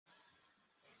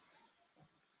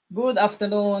Good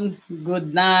afternoon,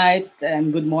 good night,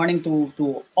 and good morning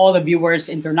to all the viewers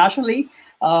internationally.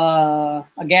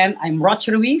 Again, I'm Roch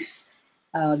Ruiz,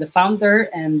 the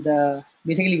founder and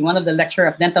basically one of the lecturer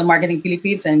of Dental Marketing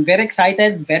Philippines. I'm very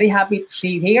excited, very happy to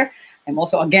see you here. I'm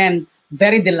also again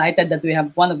very delighted that we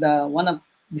have one of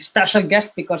the special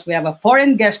guests because we have a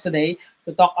foreign guest today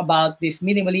to talk about this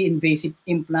minimally invasive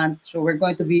implant. So we're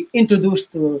going to be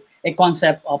introduced to a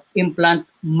concept of implant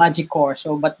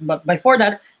MagiCore. But before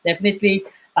that, definitely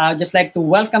just like to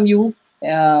welcome you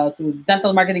to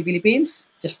Dental Marketing Philippines.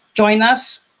 Just join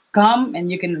us, come, and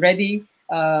you can really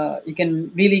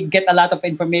get a lot of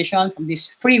information from this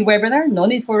free webinar. No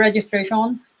need for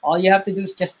registration. All you have to do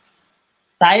is just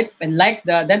type and like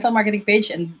the dental marketing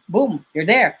page, and boom, you're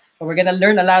there. So we're gonna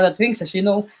learn a lot of things. As you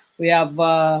know, we have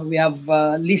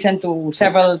listened to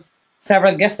several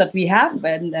guests that we have,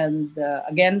 and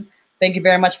again, thank you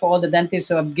very much for all the dentists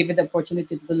who have given the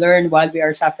opportunity to learn while we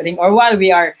are suffering or while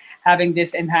we are having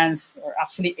this enhanced or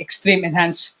actually extreme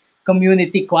enhanced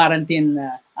community quarantine.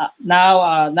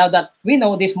 Now that we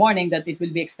know this morning that it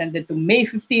will be extended to May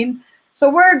 15, so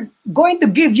we're going to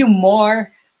give you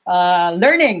more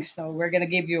learnings. So we're gonna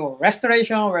give you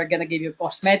restoration, we're gonna give you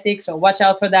cosmetics. So watch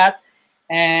out for that,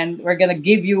 and we're gonna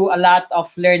give you a lot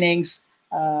of learnings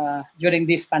during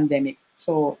this pandemic.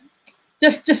 So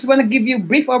just want to give you a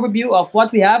brief overview of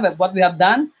what we have and what we have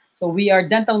done. So we are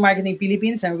Dental Marketing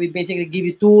Philippines, and we basically give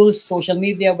you tools, social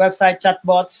media, website,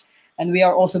 chatbots, and we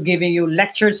are also giving you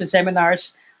lectures and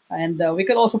seminars. And we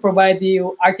could also provide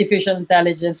you artificial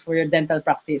intelligence for your dental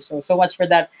practice. So much for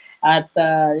that. At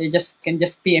you can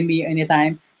just PM me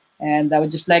anytime. And I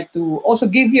would just like to also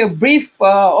give you a brief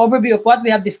overview of what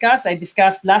we have discussed. I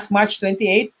discussed last March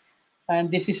 28th, and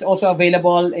this is also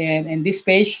available in this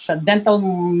page. So dental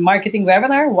marketing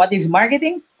webinar. What is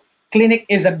marketing? Clinic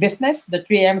is a business. The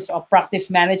 3 M's of practice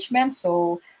management.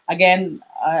 So again,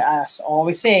 as I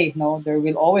always say, there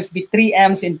will always be 3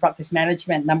 M's in practice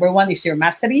management. Number one is your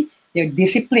mastery, your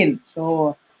discipline.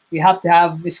 So you have to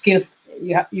have the skill.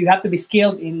 You have to be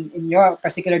skilled in your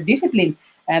particular discipline,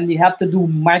 and you have to do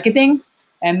marketing.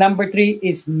 And number three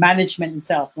is management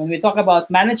itself. When we talk about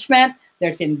management,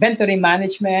 there's inventory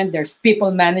management, there's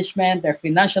people management, there's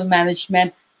financial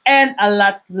management, and a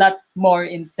lot more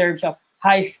in terms of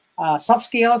soft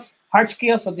skills, hard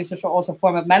skills. So this is also a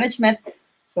form of management.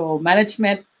 So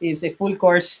management is a full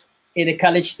course in a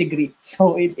college degree.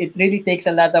 So it really takes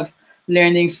a lot of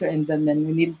learnings, and then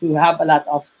we need to have a lot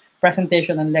of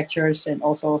presentation and lectures and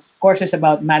also courses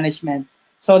about management.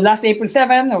 So last April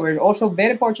 7, we're also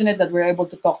very fortunate that we're able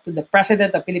to talk to the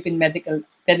president of Philippine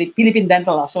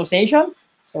Dental Association.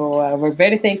 So we're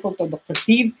very thankful to Dr.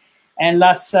 Steve. And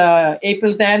last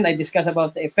April 10, I discussed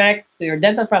about the effect to your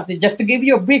dental practice. Just to give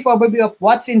you a brief overview of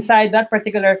what's inside that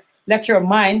particular lecture of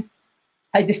mine,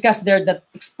 I discussed there that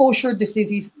exposure to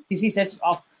diseases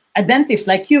of a dentist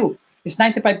like you is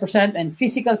 95%, and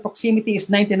physical proximity is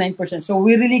 99%. So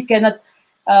we really cannot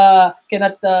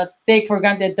take for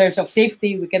granted in terms of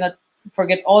safety. We cannot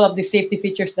forget all of the safety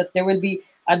features, that there will be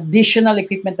additional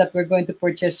equipment that we're going to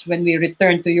purchase when we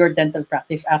return to your dental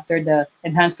practice after the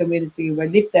enhanced community were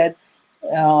lifted,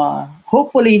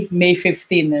 hopefully May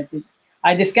 15.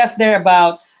 I discussed there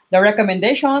about the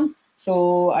recommendation.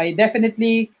 So I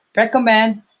definitely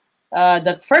recommend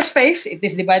that first phase. It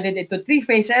is divided into 3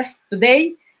 phases.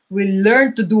 Today, we'll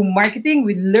learn to do marketing.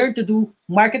 We'll learn to do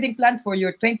marketing plan for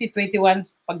your 2021.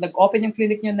 Pag nag-open yung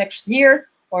clinic nyo next year,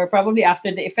 or probably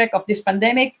after the effect of this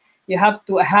pandemic, you have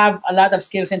to have a lot of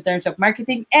skills in terms of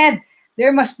marketing, and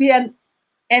there must be an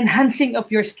enhancing of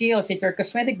your skills. If you're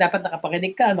cosmetic, dapat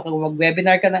nakapakinig ka,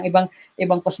 webinar ka ng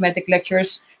ibang cosmetic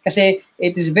lectures, kasi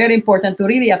it is very important to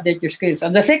really update your skills.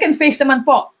 On the second phase naman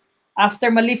po, after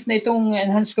malift na itong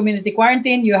enhanced community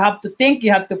quarantine, you have to think,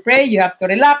 you have to pray, you have to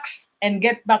relax, and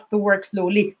get back to work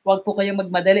slowly. Huwag po kayong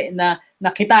magmadali na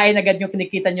nakitain agad yung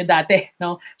kinikita nyo dati.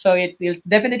 No? So it will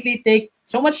definitely take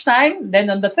so much time.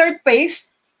 Then on the third phase,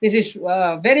 this is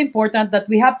very important that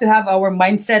we have to have our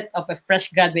mindset of a fresh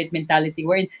graduate mentality,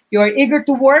 wherein you are eager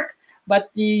to work,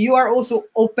 but you are also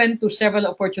open to several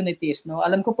opportunities. No?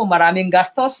 Alam ko po maraming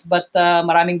gastos, but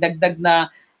maraming dagdag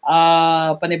na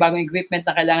panibagong equipment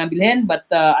na kailangan bilhin, but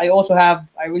I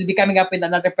will be coming up with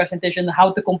another presentation on how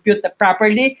to compute that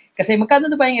properly, kasi magkano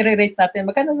na ba yung i-rate natin,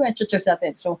 magkano na ba yung charge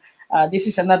natin. So this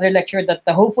is another lecture that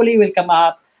hopefully will come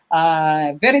up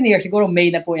very near, siguro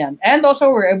May na po yan. And also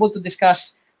we're able to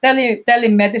discuss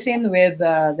telemedicine with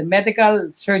the medical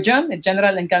surgeon, the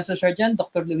general and cancer surgeon,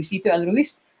 Dr. Luisito L.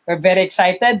 Ruiz. We're very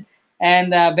excited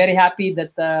and very happy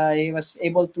that he was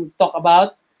able to talk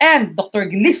about, and Dr.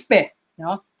 Gilispe,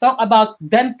 talk about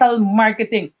dental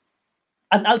marketing.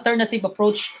 an alternative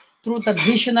approach through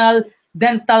traditional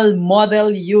dental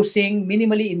model using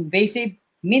minimally invasive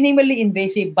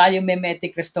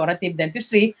biomimetic restorative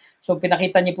dentistry. So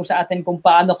pinakita niyo po sa atin kung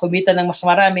paano kumita ng mas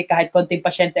marami kahit konting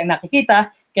pasyente ang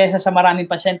nakikita kaysa sa maraming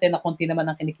pasyente na konti naman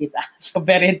ang kinikita. So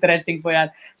very interesting po yan.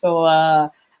 So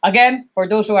again, for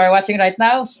those who are watching right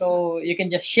now, so you can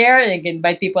just share, you can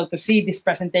invite people to see this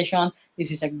presentation. This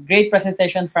is a great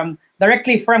presentation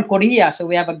directly from Korea. So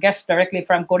we have a guest directly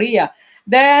from Korea.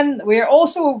 Then we're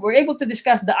able to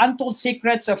discuss the untold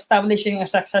secrets of establishing a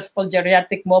successful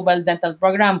geriatric mobile dental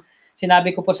program.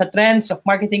 Sinabi ko po sa trends of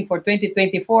marketing for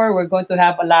 2024, we're going to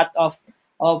have a lot of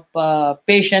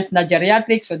patients na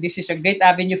geriatric. So this is a great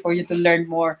avenue for you to learn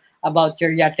more about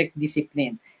geriatric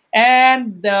discipline.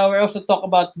 And we also talk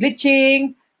about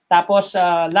bleaching. Tapos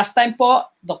last time po,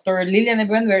 Dr. Lilian and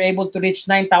we were able to reach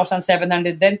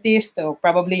 9,700 dentists. So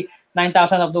probably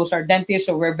 9,000 of those are dentists.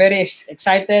 So we're very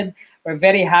excited. We're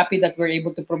very happy that we're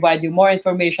able to provide you more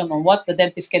information on what the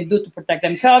dentists can do to protect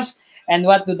themselves and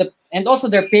and also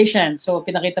their patients. So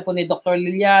pinakita po ni Dr.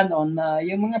 Lilian on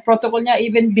yung mga protocol niya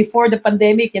even before the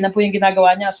pandemic. Yan po yung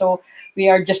ginagawa niya. So we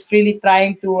are just really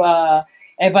trying to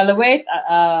evaluate,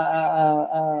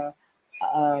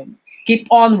 keep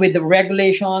on with the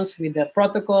regulations, with the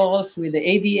protocols, with the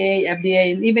ADA,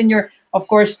 FDA, and even of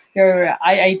course, your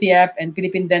IITF and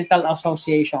Philippine Dental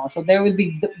Association. So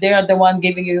they are the one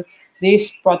giving you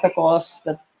these protocols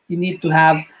that you need to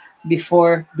have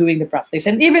before doing the practice.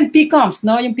 And even PCOMs,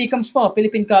 no? Yung PCOMs po,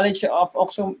 Philippine College of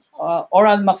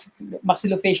Oral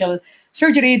Maxillofacial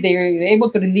Surgery, they're able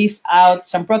to release out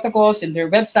some protocols in their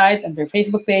website and their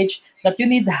Facebook page that you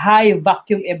need high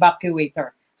vacuum evacuator.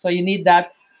 So you need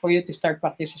that for you to start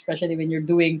practice, especially when you're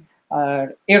doing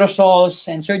aerosols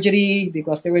and surgery,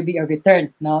 because there will be a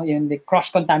return. No, the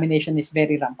cross-contamination is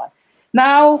very rampant.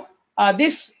 Now,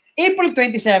 this April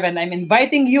 27, I'm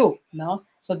inviting you. No,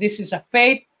 so this is a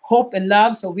faith, hope, and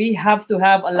love. So we have to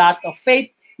have a lot of faith.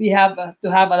 We have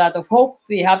to have a lot of hope.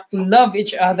 We have to love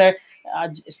each other,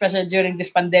 especially during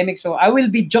this pandemic. So I will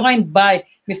be joined by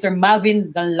Mr.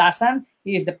 Malvin Danlasan.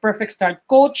 He is the perfect start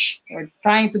coach. We're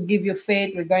trying to give you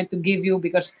faith. We're going to give you,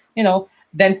 because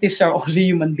dentists are also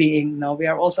human beings. We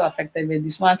are also affected with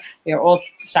this one. We are all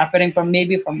suffering from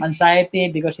anxiety,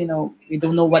 because we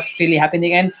don't know what's really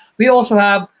happening. And we also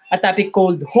have a topic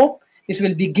called hope. This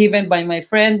will be given by my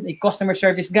friend, a customer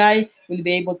service guy. Will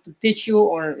be able to teach you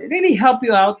or really help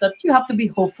you out that you have to be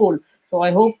hopeful. So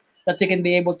I hope that we can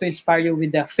be able to inspire you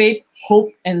with the faith,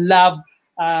 hope, and love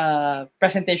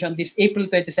presentation this April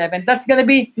 27. That's going to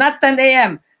be not 10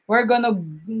 a.m. We're going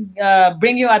to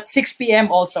bring you at 6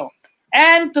 p.m. also.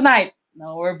 And tonight,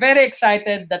 we're very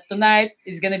excited that tonight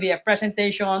is going to be a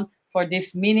presentation for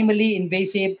this minimally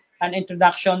invasive, an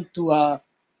introduction to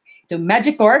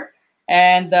MagiCore.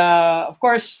 And of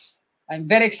course, I'm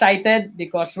very excited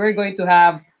because we're going to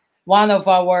have one of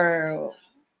our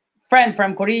friend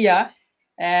from Korea,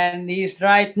 and he's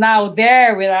right now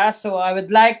there with us. So I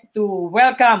would like to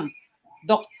welcome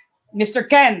Mr.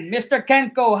 Ken. Mr.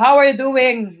 Ken Ko, how are you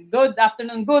doing? Good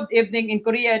afternoon, good evening in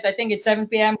Korea. I think it's 7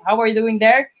 p.m. How are you doing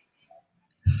there?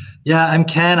 Yeah, I'm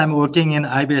Ken. I'm working in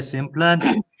IBS Implant.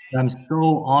 I'm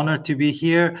so honored to be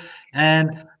here.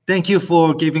 And thank you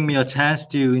for giving me a chance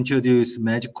to introduce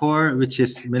MagiCore, which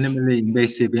is minimally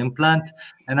invasive implant.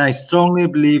 And I strongly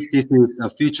believe this is a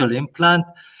future implant.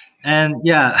 And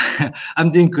yeah,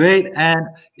 I'm doing great. And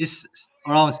it's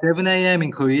around 7 a.m.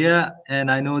 in Korea.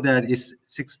 And I know that it's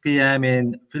 6 p.m.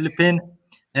 in Philippines.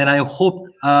 And I hope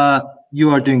you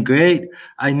are doing great.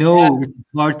 I know it's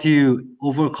hard to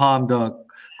overcome the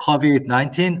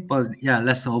COVID-19, but yeah,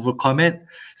 let's overcome it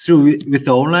through with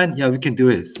the online. Yeah, we can do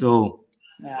it. So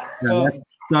let's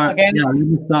start. Again, let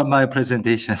me start my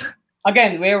presentation.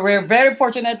 Again, we're very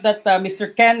fortunate that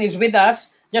Mr. Ken is with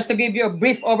us. Just to give you a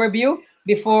brief overview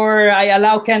before I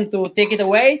allow Ken to take it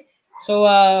away. So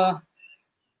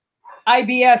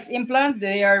IBS Implant,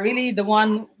 they are really the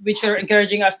one which are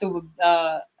encouraging us to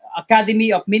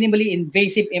Academy of Minimally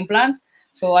Invasive Implant.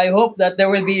 So I hope that there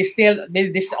will be still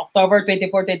this October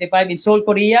 24-25 in Seoul,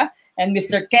 Korea. And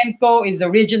Mr. Ken Ko is the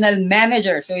regional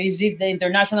manager. So he's the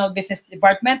International Business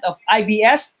Department of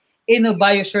IBS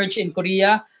InnoBioSurge in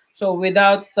Korea. So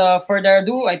without further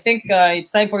ado, I think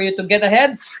it's time for you to get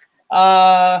ahead.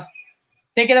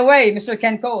 Take it away, Mr.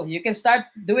 Ken Ko. You can start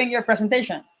doing your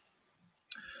presentation.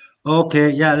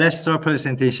 Okay, yeah, let's start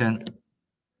presentation.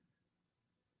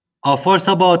 First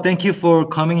of all, thank you for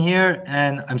coming here,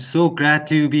 and I'm so glad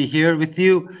to be here with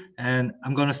you. And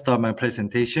I'm going to start my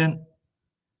presentation.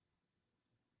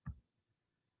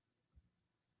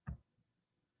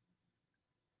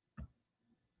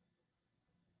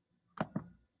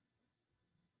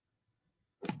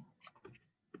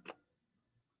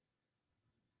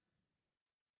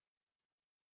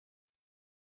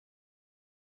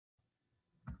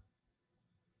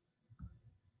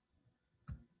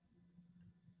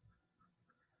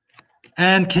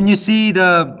 And can you see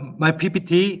the my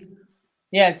PPT?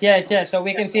 Yes, yes, yes. So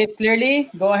we can see it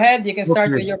clearly. Go ahead. You can start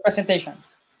with Okay. your presentation.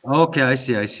 Okay, I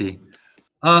see, I see.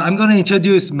 I'm going to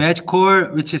introduce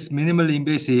MagiCore, which is minimally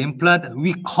invasive implant.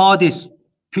 We call this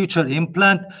future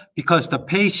implant because the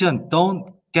patient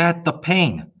don't get the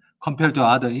pain compared to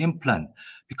other implant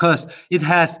because it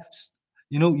has,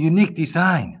 unique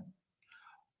design.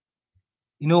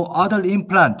 Other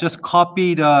implant just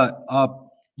copy the,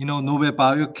 Nobel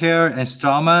Biocare and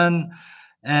Straumann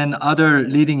and other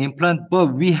leading implant,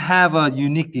 but we have a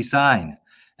unique design,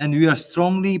 and we are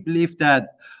strongly believe that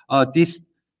this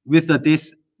with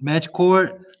this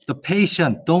MagiCore, the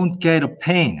patient don't get a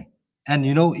pain, and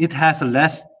it has a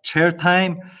less chair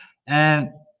time, and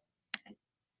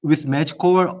with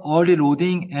MagiCore, early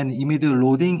loading and immediate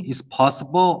loading is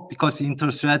possible because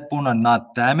interthread bone are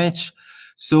not damaged.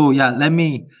 So yeah, let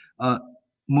me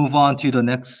move on to the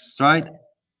next slide.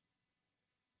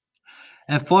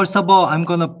 And first of all, I'm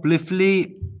gonna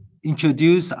briefly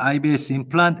introduce IBS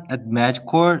implant at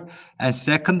MagiCore. And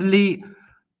secondly,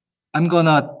 I'm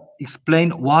gonna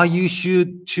explain why you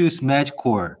should choose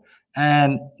MagiCore.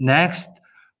 And next,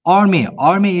 Army.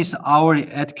 Army is our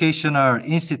educational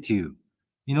institute.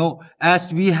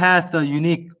 As we have the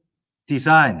unique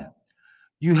design,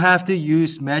 you have to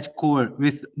use MagiCore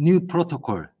with new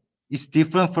protocol. It's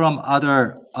different from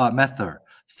other method.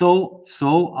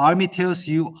 So Army tells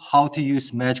you how to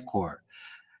use MagiCore.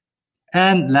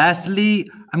 And lastly,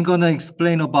 I'm going to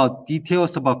explain about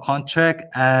details about contract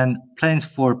and plans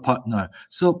for partner.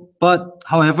 But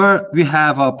however, we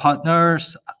have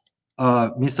partners,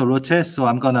 Mr. Roche, so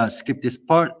I'm going to skip this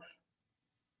part.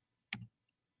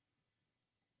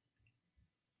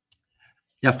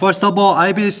 Yeah, first of all,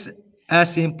 IBIS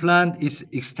S implant is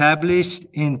established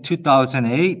in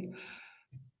 2008,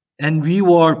 and we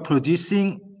were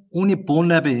producing only bone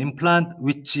level implant,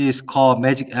 which is called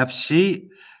Magic FC.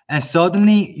 And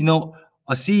suddenly,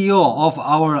 a CEO of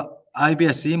our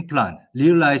IBS implant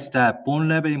realized that bone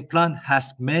level implant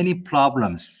has many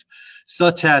problems,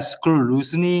 such as screw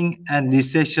loosening and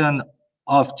recession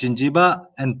of gingiva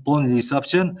and bone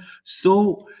resorption.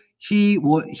 So he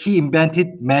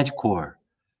invented MagiCore.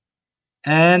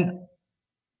 And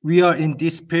we are in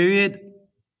this period.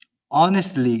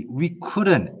 Honestly, we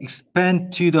couldn't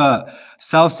expand to the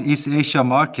Southeast Asia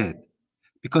market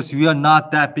because we are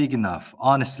not that big enough,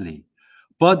 honestly.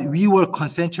 But we were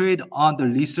concentrated on the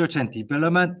research and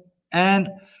development, and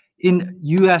in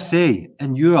USA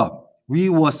and Europe, we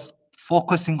was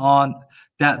focusing on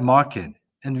that market,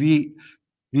 and we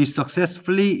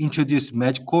successfully introduced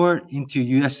MagiCore into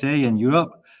USA and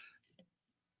Europe.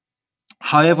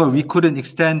 However, we couldn't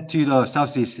extend to the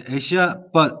Southeast Asia,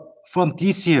 but from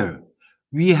this year,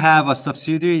 we have a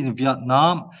subsidiary in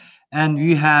Vietnam, and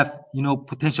we have,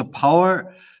 potential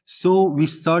power. So we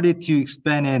started to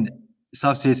expand in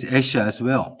Southeast Asia as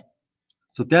well.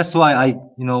 So that's why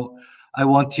I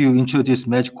want to introduce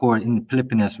MagiCore in the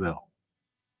Philippines as well.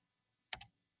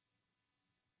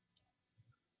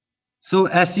 So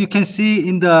as you can see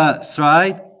in the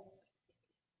slide,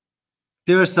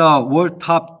 there's a world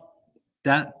top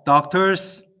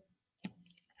doctors,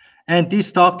 and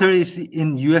this doctor is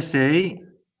in USA,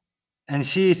 and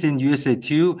she is in USA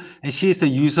too, and she is a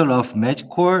user of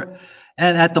MagiCore.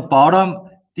 And at the bottom,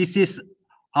 this is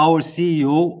our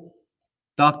CEO,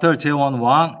 Dr. Jaewon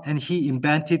Wang, and he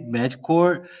invented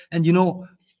MagiCore. And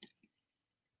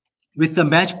with the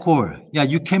MagiCore, yeah,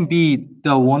 you can be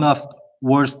the one of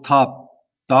world's top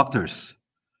doctors.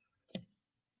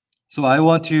 So I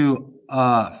want to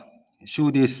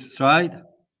show this slide.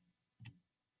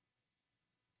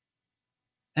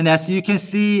 And as you can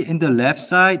see in the left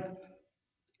side,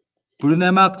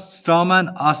 Brunemac,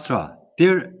 Straumann, Astra,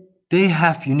 they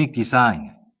have unique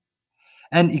design.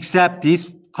 And except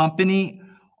this company,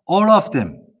 all of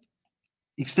them,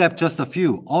 except just a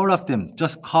few, all of them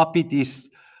just copy this,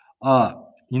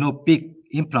 big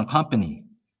implant company.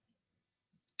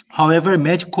 However,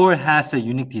 MagiCore has a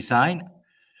unique design.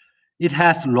 It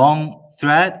has long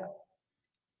thread,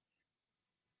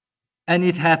 and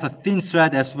it has a thin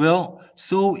thread as well.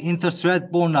 So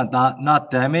interthread bone are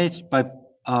not damaged by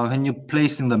when you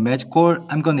place in the MagiCore.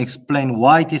 I'm going to explain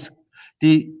why this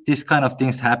kind of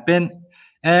things happen.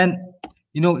 And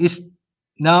it's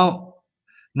now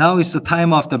is the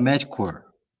time of the MagiCore.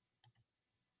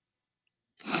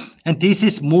 And this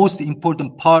is most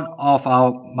important part of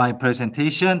my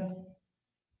presentation.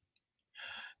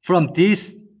 From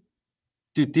this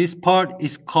to this part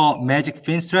is called Magic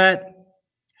Fin Thread.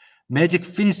 Magic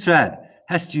Fin Thread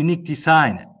has unique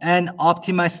design and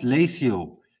optimized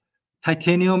ratio,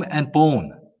 titanium and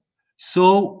bone.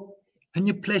 So when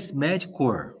you place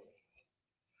MagiCore,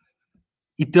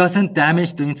 it doesn't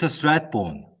damage the interthread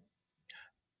bone.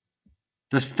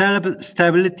 The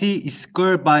stability is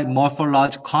secured by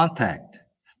morphological contact,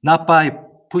 not by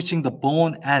pushing the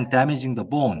bone and damaging the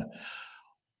bone.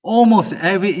 Almost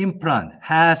every implant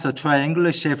has a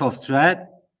triangular shape of thread,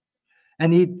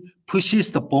 and it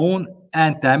pushes the bone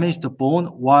and damages the bone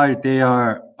while they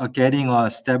are getting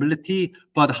a stability.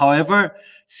 But however,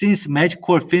 since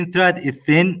MagiCore thin thread is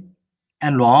thin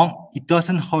and long, it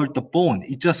doesn't hurt the bone.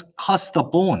 It just cuts the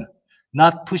bone,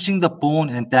 not pushing the bone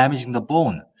and damaging the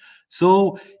bone.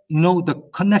 So, the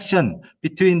connection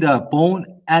between the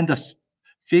bone and the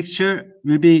fixture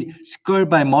will be secured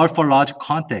by morphological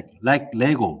contact, like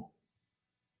Lego.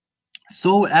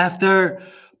 So after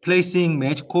placing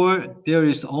MagiCore, there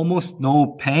is almost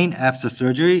no pain after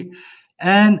surgery.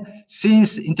 And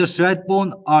since interthread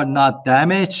bone are not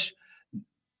damaged,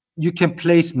 you can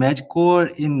place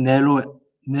MagiCore in narrow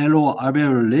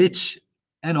alveolar niche.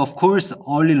 And of course,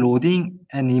 early loading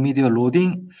and immediate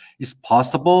loading is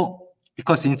possible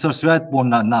because interthread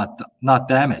bone are not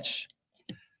damaged.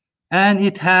 And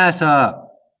it has a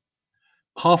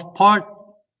cuff part.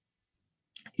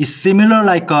 It's similar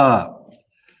like a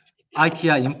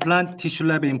ITI implant, tissue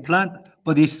level implant,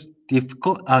 but it's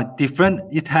different.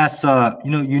 It has a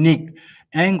unique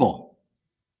angle.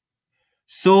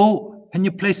 So when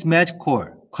you place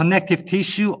MagiCore, connective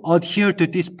tissue adhere to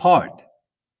this part,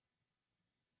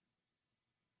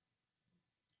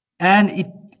 and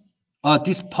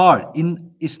this part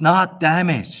is not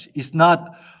damaged. It's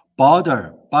not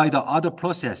bothered by the other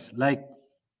process, like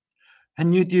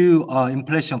when you do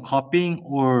impression cupping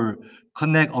or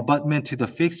connect abutment to the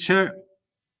fixture.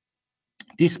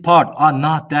 These parts are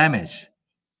not damaged.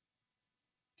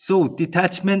 So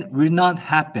detachment will not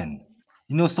happen.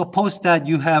 Suppose that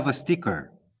you have a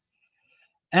sticker.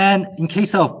 And in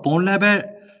case of bone level,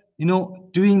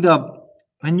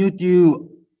 when you do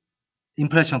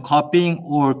impression cupping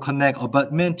or connect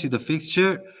abutment to the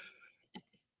fixture,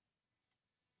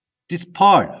 this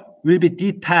part will be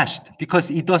detached because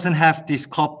it doesn't have this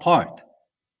cup part.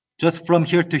 Just from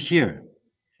here to here.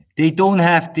 They don't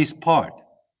have this part.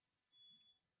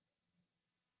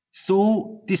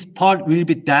 So this part will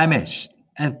be damaged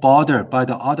and bothered by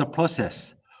the other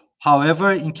process.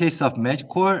 However, in case of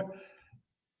MagiCore,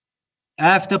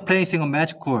 after placing a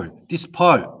MagiCore, this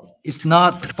part is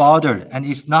not bothered and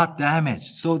is not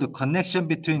damaged. So the connection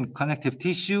between connective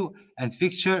tissue and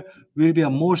fixture will be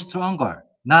more stronger,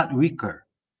 not weaker.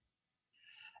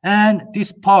 And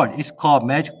this part is called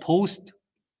Magic Post.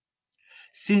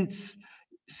 Since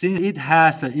it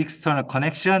has an external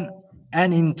connection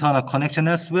and internal connection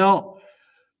as well,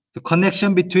 the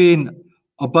connection between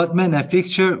abutment and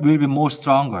fixture will be more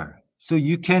stronger. So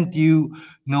you can do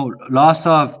loss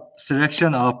of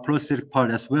selection of prosthetic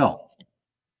part as well.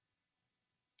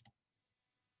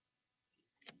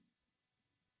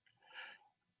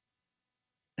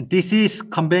 This is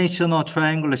conventional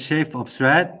triangular shape of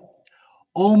thread.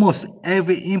 Almost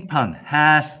every implant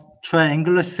has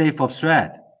triangular shape of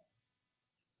thread.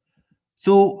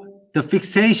 So the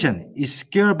fixation is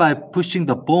secured by pushing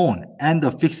the bone and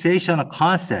the fixation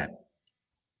concept.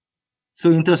 So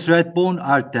interthread bone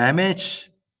are damaged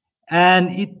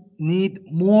and it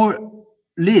need more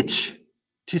leech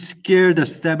to secure the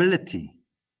stability.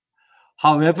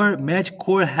 However,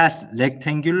 MagiCore has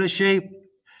rectangular shape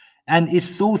and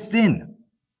is so thin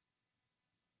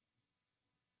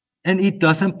and it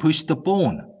doesn't push the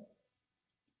bone.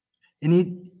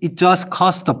 And it just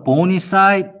cuts the bone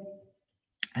inside,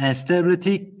 and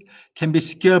stability can be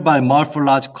secured by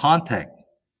morphological contact.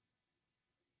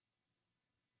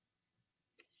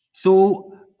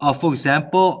 So, for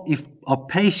example, if a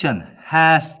patient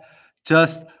has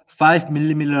just 5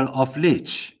 millimeter of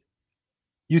leech,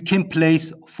 you can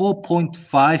place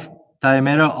 4.5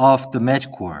 diameter of the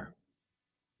MagiCore.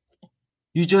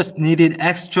 You just needed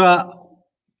extra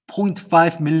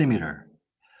 0.5 millimeter.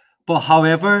 But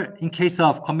however, in case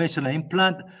of conventional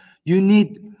implant, you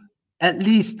need at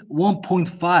least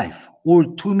 1.5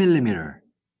 or 2 millimeter.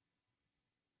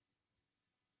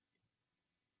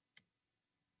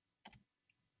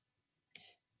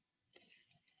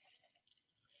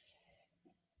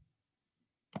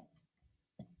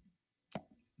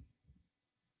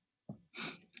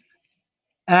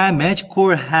 And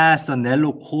MagiCore has a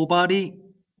narrow core body.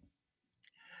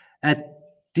 And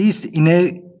this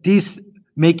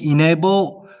make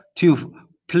enable to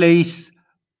place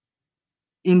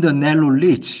in the narrow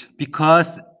leech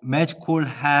because MagiCore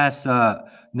has a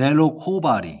narrow core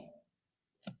body.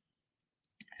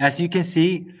 As you can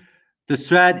see, the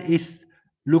thread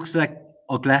looks like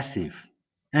aggressive,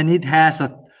 and it has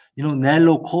a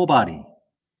narrow core body.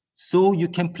 So you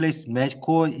can place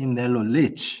MagiCore in narrow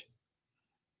reach.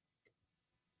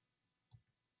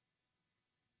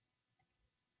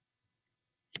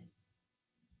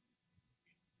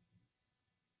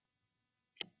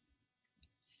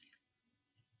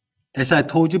 As I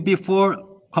told you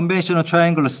before, conventional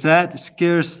triangular thread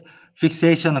scares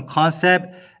fixation concept,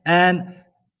 and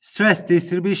stress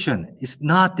distribution is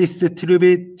not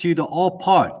distributed to the all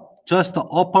part, just the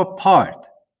upper part.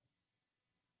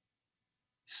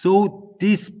 So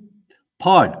this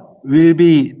part will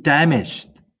be damaged,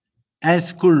 and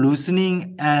screw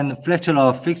loosening and fracture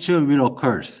of fixture will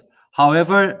occur.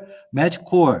 However,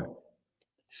 MagiCore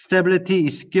stability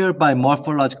is secured by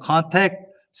morphological contact,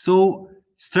 so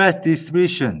stress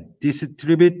distribution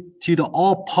distribute to the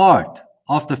all part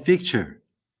of the fixture.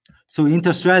 So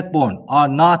interthread bone are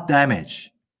not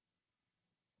damaged.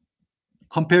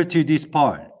 Compared to this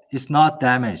part, it's not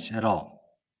damaged at all.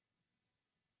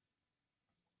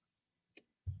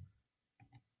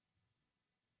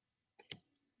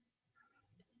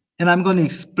 And I'm going to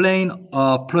explain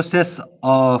a process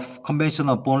of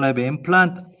conventional bone level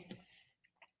implant.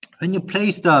 When you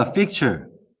place the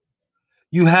fixture,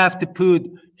 you have to put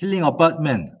healing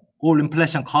abutment or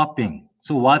implantation cupping.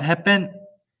 So what happened?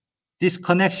 This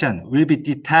connection will be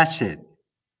detached.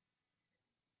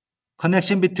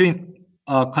 Connection between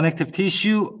connective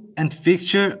tissue and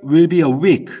fixture will be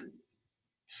weak.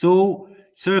 So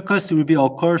circus will be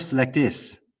occurs like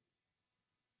this.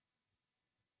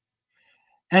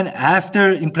 And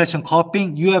after implantation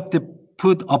cupping, you have to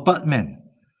put abutment.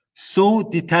 So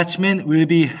detachment will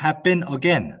be happen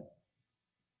again.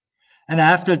 And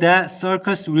after that,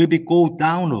 circus will be go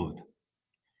downward.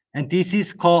 And this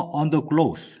is called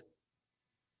undergrowth.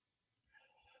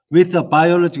 With the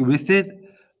biology with it,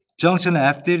 junction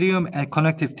epithelium and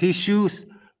connective tissues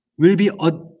will be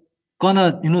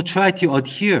gonna try to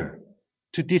adhere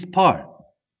to this part.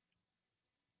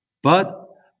 But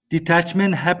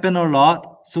detachment happen a lot,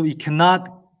 so it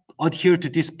cannot adhere to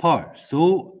this part.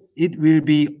 So it will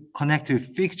be connected to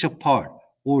fixture part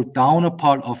or downer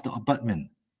part of the abutment.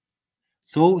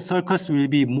 So circus will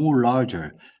be more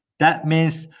larger. That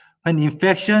means when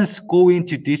infections go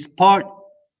into this part,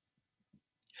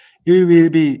 it will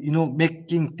be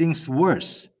making things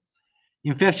worse.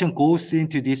 Infection goes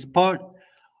into this part.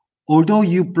 Although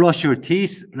you brush your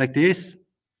teeth like this,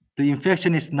 the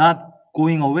infection is not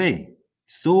going away.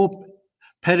 So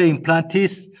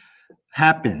peri-implantitis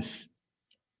happens.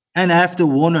 And after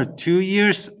 1 or 2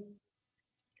 years,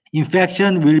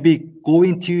 infection will be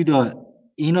going to the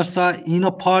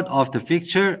inner part of the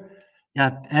fixture,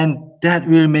 yeah, and that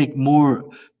will make more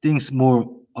things more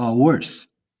worse.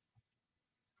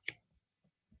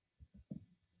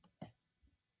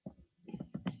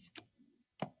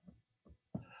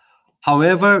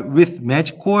 However, with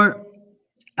MagiCore,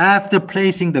 after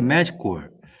placing the MagiCore,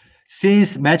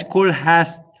 since MagiCore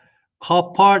has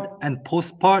cuff part and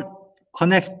post part,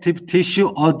 connective tissue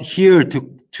adhere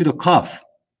to the cuff.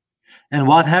 And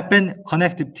what happened?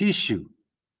 Connective tissue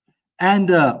and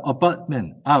the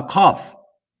abutment, cuff,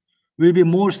 will be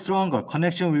more stronger.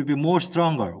 Connection will be more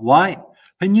stronger. Why?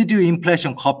 When you do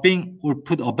implantation cupping or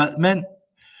put abutment,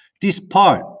 this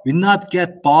part will not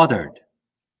get bothered.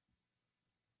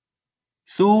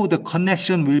 So the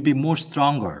connection will be more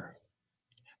stronger.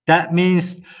 That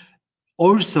means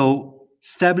also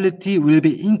stability will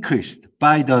be increased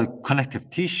by the connective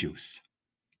tissues.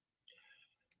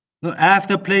 Now,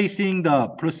 after placing the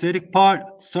prosthetic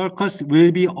part, circus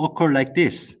will be occur like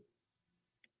this.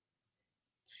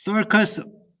 Circus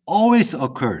always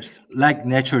occurs like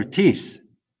natural teeth.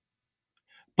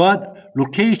 But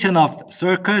location of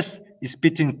circus is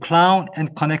between crown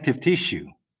and connective tissue.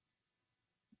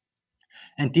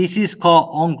 And this is called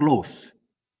on-growth.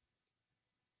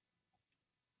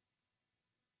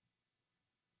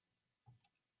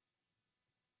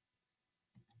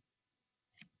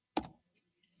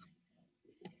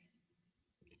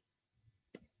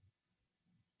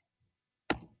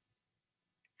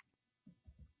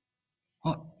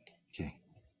 Oh, okay.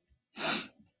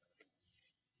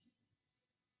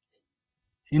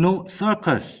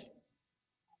 Circus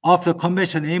of the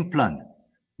conventional implant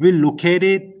will locate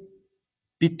it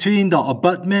between the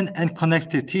abutment and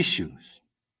connective tissues.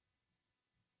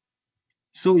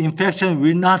 So infection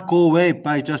will not go away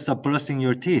by just brushing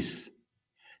your teeth.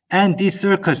 And this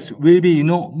circus will be,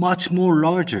 much more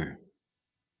larger.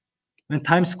 When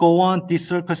times go on, this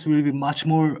circus will be much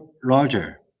more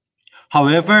larger.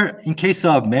 However, in case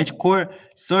of MagiCore,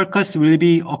 circus will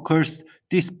be occurs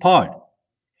this part.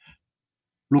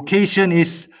 Location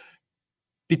is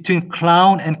between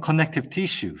crown and connective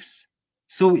tissues.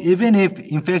 So even if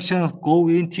infections go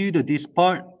into this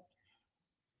part,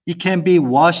 it can be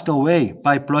washed away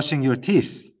by brushing your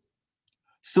teeth.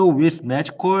 So with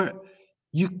MagiCore,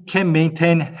 you can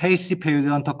maintain healthy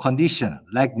periodontal condition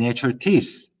like natural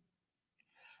teeth.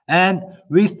 And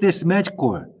with this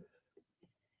MagiCore,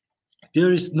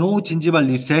 there is no gingival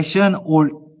recession or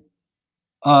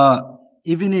uh,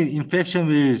 even if infection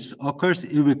will occurs,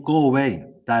 it will go away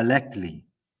directly.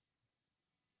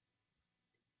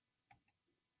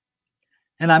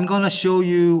 And I'm gonna show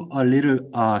you a little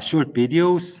short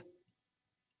videos.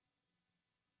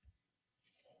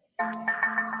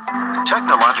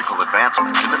 Technological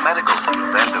advancements in the medical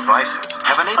field and devices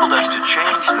have enabled us to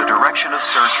change the direction of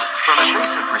surgery from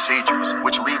invasive procedures,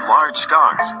 which leave large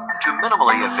scars, to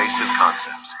minimally invasive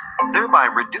concepts, thereby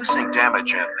reducing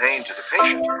damage and pain to the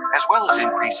patient, as well as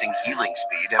increasing healing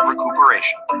speed and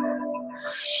recuperation.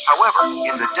 However,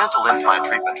 in the dental implant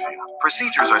treatment field,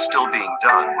 procedures are still being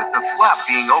done with the flap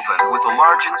being open with a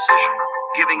large incision,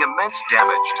 giving immense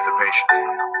damage to the patient.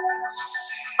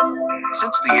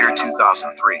 Since the year 2003,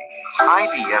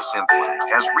 IBS Implant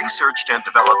has researched and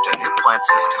developed an implant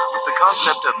system with the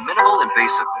concept of minimal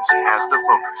invasiveness as the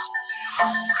focus.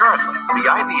 Currently, the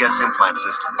IBS implant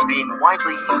system is being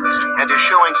widely used and is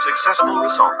showing successful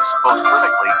results both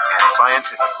clinically and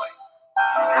scientifically.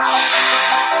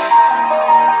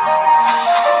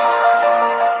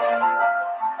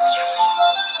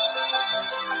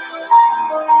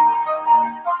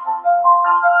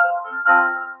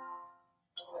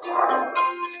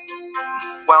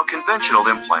 While conventional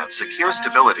implants secure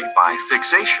stability by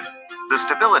fixation, the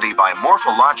stability by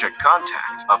morphologic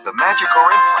contact of the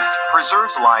MagiCore implant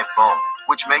preserves live bone,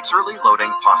 which makes early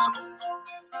loading possible.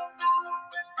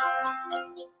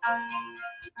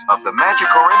 Of the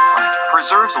MagiCore implant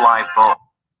preserves live bone.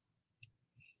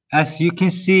 As you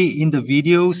can see in the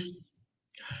videos,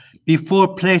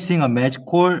 before placing a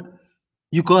MagiCore,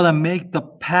 you gotta make the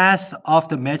pass of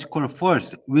the MagiCore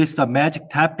first with the magic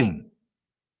tapping.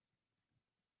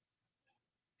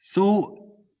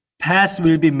 So pass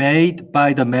will be made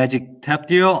by the magic tap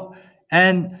deal,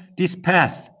 and this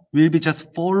pass will be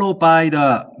just followed by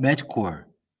the MagiCore.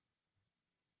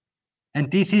 And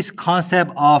this is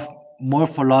concept of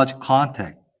morphologic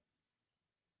contact.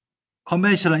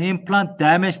 Conventional implant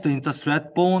damage the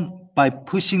interthread bone by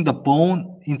pushing the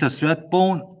bone into thread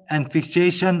bone, and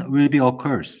fixation will be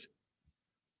occurs.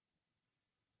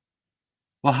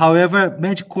 But however,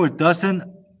 MagiCore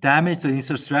doesn't damage the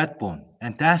interthread bone,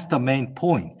 and that's the main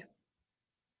point.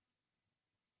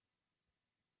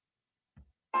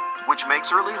 Which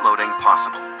makes early loading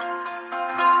possible.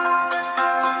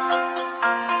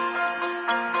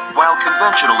 While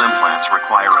conventional implants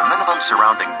require a minimum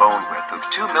surrounding bone width of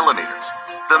 2 millimeters,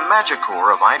 the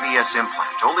MagiCore of IBS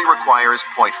implant only requires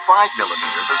 0.5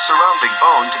 millimeters of surrounding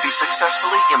bone to be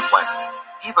successfully implanted,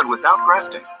 even without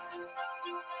grafting.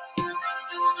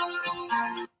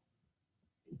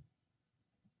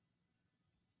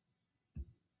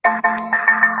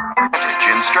 Advantage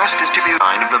in stress distribution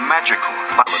of the MagiCore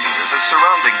millimeters of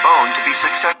surrounding bone to be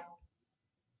successful.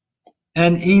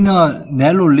 And in a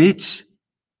narrow reach,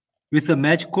 with the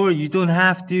MagiCore, you don't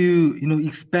have to,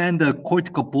 expand the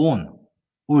cortical bone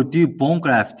or do bone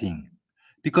grafting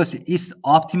because it's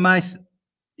optimized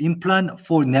implant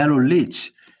for narrow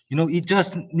reach. It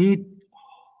just need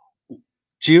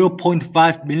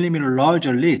 0.5 millimeter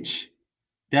larger reach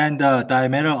than the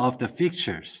diameter of the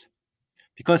fixtures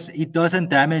because it doesn't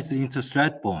damage the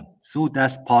interthread bone. So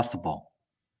that's possible.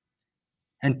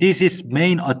 And this is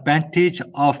main advantage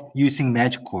of using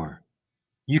MagiCore.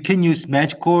 You can use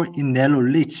MagiCore in narrow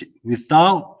reach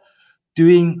without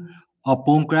doing a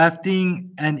bone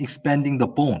grafting and expanding the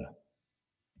bone.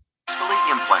 Successfully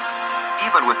implanted,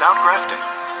 even without grafting.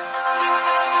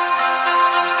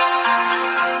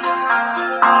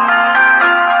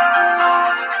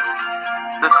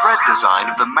 The thread design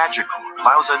of the MagiCore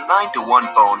allows a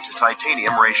 9:1 bone to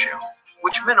titanium ratio,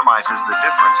 which minimizes the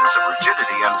differences of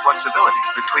rigidity and flexibility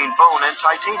between bone and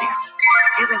titanium,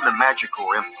 giving the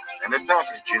MagiCore implant an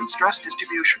advantage in stress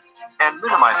distribution and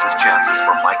minimizes chances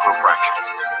for microfractures.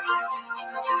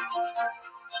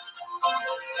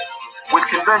 With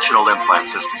conventional implant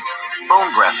systems, bone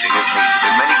grafting is needed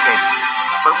in many cases,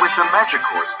 but with the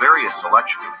MagiCore's various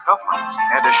selection of cuff heights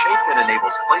and a shape that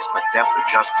enables placement depth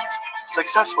adjustments,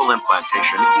 successful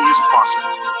implantation is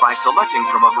possible by selecting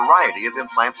from a variety of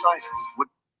implant sizes.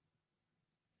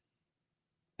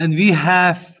 And we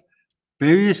have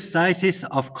various sizes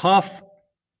of cuff,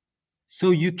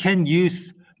 so you can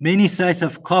use many sizes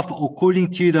of cuff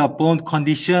according to the bone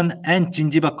condition and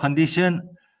gingiva condition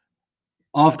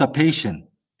of the patient.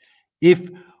 If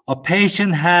a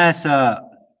patient has a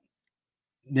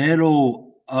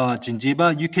narrow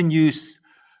gingiva, you can use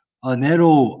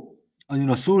narrow,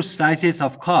 source sizes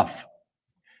of cuff.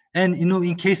 And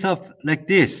in case of like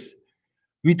this,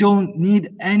 we don't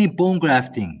need any bone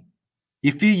grafting.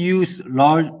 If you use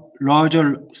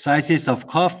larger sizes of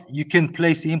cuff, you can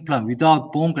place implant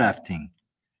without bone grafting.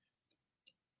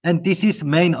 And this is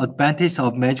main advantage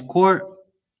of MagiCore.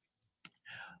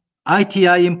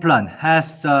 ITI implant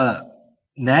has a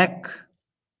neck,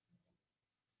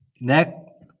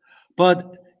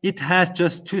 but it has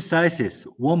just two sizes,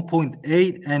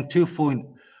 1.8 and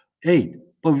 2.8.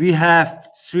 But we have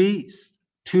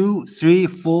 2, 3,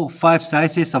 4, 5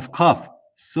 sizes of cuff.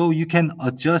 So you can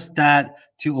adjust that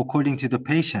according to the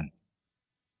patient.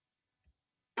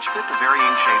 Which fit the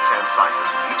varying shapes and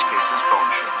sizes of each case's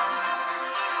bone shape.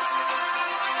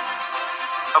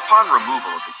 Upon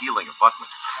removal of the healing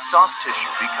abutment, soft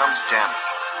tissue becomes damaged,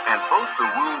 and both the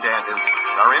wound and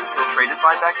implant are infiltrated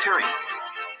by bacteria.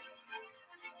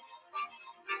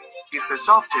 If the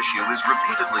soft tissue is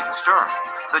repeatedly disturbed,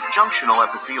 the junctional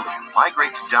epithelium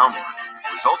migrates downward,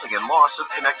 resulting in loss of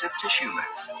connective tissue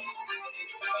mass.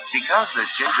 Because the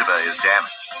gingiva is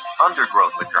damaged,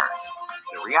 undergrowth occurs,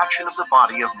 the reaction of the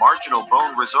body of marginal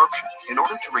bone resorption in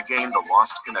order to regain the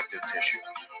lost connective tissue.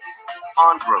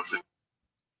 On growth.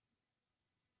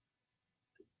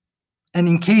 And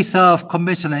in case of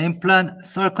conventional implant,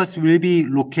 sulcus will be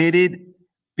located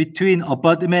between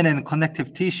abutment and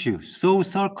connective tissue. So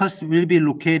sulcus will be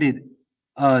located,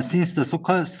 since the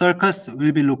sulcus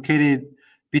will be located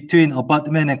between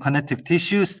abutment and connective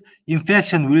tissues,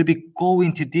 infection will be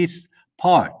going to this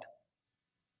part.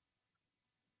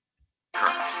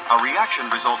 A reaction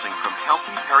resulting from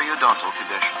healthy periodontal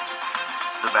conditions.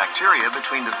 The bacteria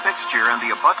between the fixture and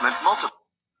the abutment multiply.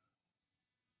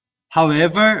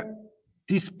 However,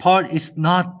 this part is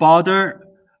not bothered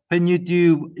when you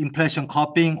do impression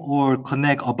cupping or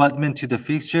connect abutment to the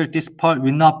fixture. This part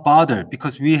will not bother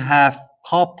because we have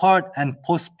cup part and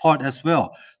post part as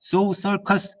well. So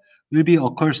sulcus will be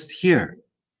occurs here,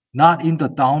 not in the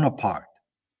downer part.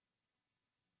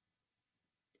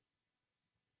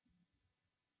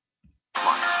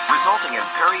 Resulting in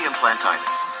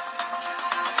peri-implantitis.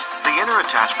 The inner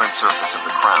attachment surface of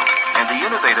the crown and the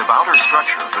innovative outer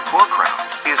structure of the core crown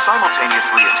is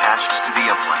simultaneously attached to the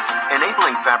implant,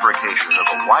 enabling fabrication of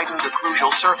a widened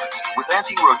occlusal surface with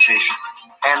anti-rotation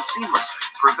and seamlessly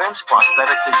prevents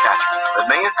prosthetic detachment that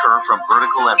may occur from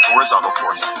vertical and horizontal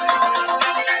forces.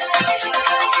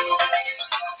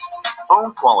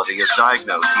 Bone quality is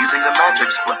diagnosed using the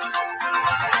magic split.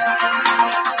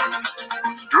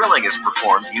 Drilling is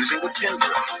performed using the pin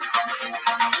drill.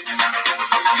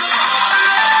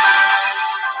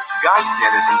 Guide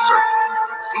pin is inserted.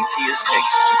 CT is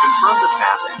taken to confirm the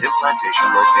path and implantation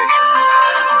location.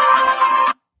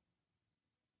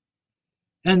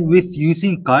 And with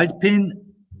using guide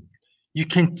pin, you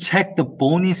can check the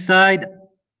bone inside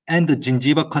and the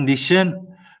gingiva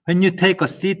condition. When you take a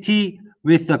CT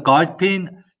with the guide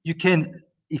pin, you can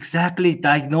exactly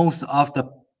diagnose of the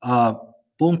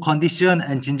bone condition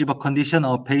and gingiva condition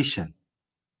of patient.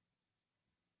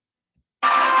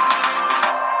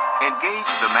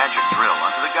 Engage the magic drill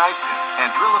onto the guide pin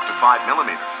and drill up to 5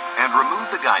 millimeters and remove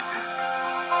the guide pin.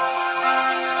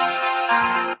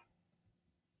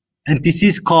 And this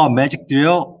is called magic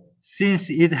drill. Since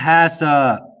it has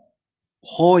a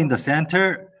hole in the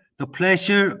center, the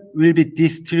pressure will be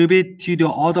distributed to the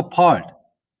other part.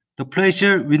 The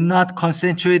pressure will not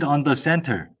concentrate on the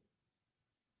center.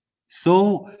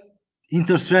 So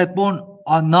interthread bone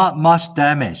are not much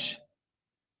damaged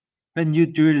when you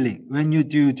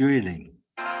do drilling.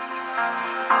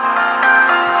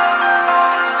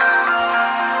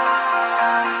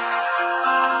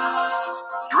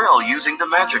 Drill using the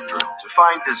magic drill to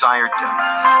find desired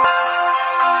depth.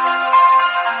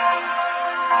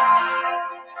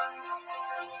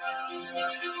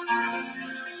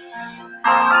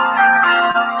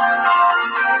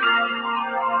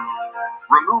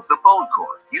 Remove the bone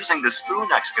core using the spoon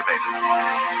excavator.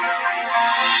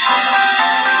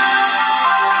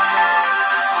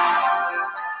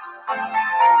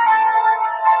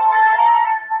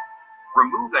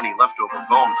 Remove any leftover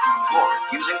bone from the floor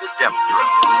using the depth drill.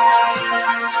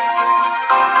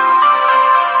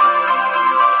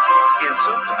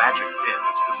 Insert the magic pin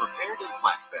into the prepared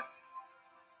implant bed.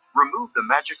 Remove the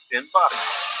magic pin body.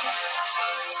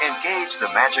 Engage the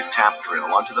magic tap drill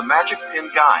onto the magic pin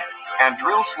guide and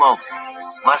drill slowly,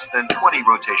 less than 20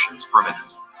 rotations per minute.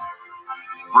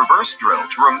 Reverse drill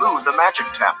to remove the magic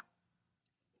tap.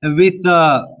 And with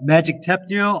the magic tap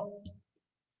drill,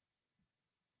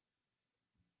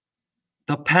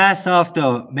 the path of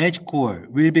the MagiCore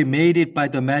will be made by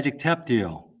the magic tap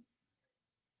drill.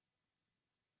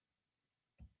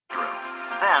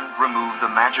 Then remove the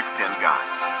magic pin guide.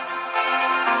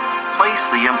 Place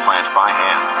the implant by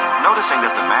hand, noticing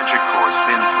that the MagiCore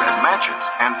spin thread matches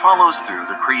and follows through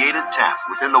the created tap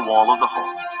within the wall of the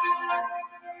hole.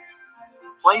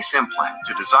 Place implant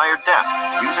to desired depth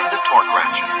using the torque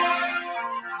ratchet.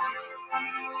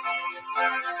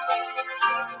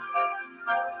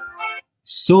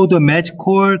 So the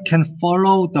MagiCore can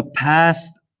follow the path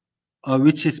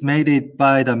which is made it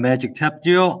by the magic tap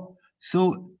drill.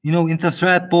 So, the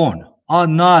thread bone are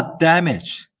not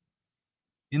damaged.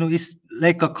 It's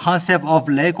like a concept of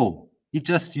Lego. It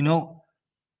just,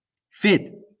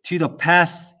 fit to the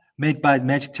path made by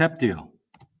magic tap drill.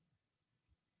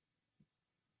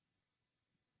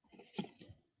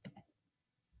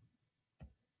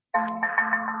 As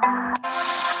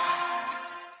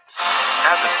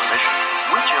a clinician,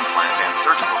 which implant and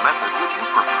surgical method would you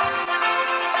prefer?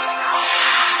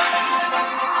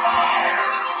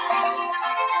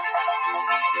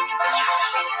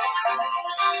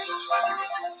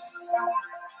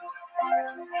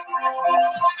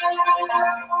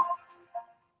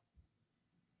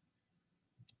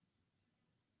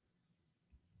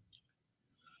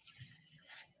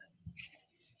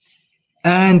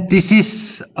 And this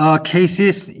is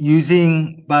cases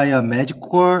using by a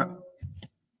MagiCore.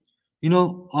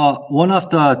 One of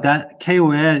that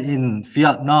KOL in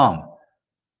Vietnam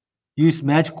used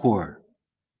MagiCore.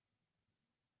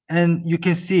 And you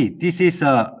can see this is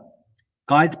a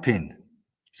guide pin.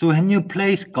 So when you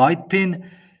place guide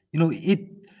pin, it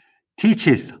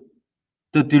teaches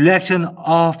the direction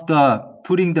of the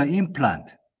putting the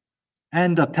implant.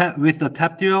 And with the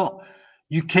tap drill,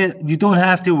 you don't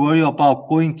have to worry about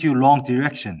going to wrong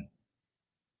direction.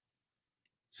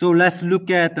 So let's look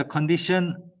at the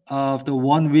condition of the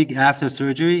 1 week after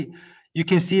surgery. You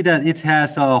can see that it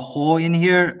has a hole in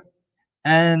here,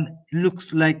 and it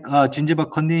looks like gingiva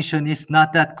condition is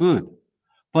not that good.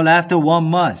 But after 1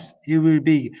 month, it will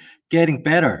be getting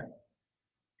better.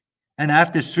 And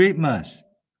after 3 months,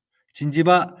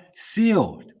 gingiva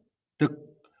sealed the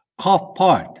cup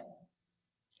part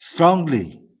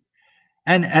strongly.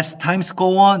 And as times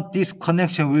go on, this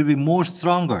connection will be more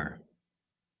stronger.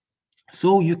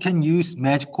 So you can use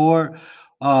MagiCore,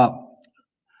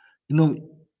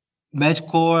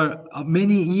 MagiCore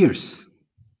many years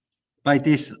by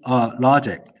this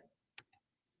logic.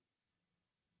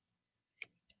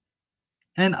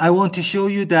 And I want to show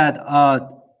you that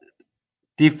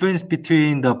difference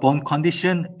between the bone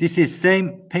condition. This is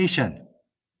same patient.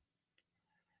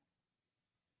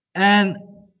 And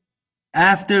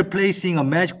after placing a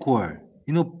MagiCore,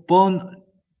 bone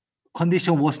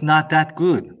condition was not that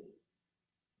good.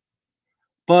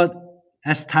 But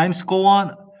as times go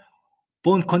on,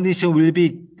 bone condition will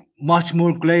be much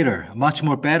more greater, much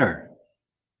more better.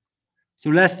 So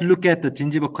let's look at the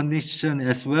gingiva condition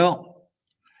as well.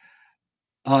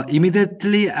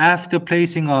 Immediately after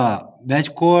placing a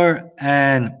MagiCore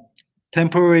and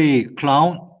temporary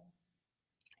crown,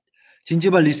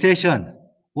 gingiva recession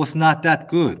was not that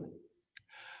good.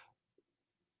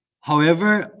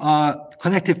 However,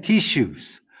 connective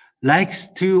tissues likes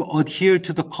to adhere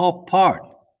to the cup part.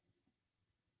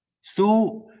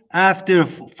 So after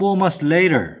 4 months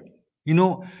later,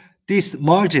 this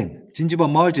margin, gingiva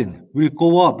margin, will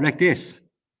go up like this.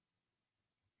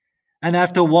 And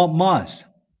after 1 month,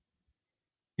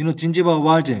 gingiva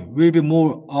margin will be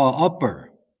more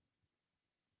upper.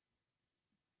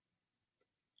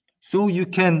 So you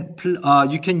can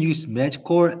use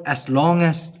MagiCore as long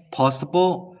as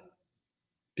possible,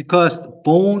 because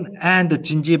bone and the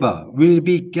gingiva will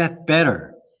get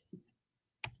better.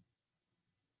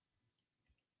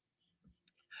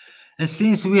 And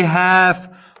since we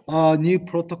have a new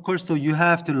protocol, so you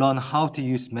have to learn how to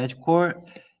use MagiCore.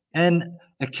 And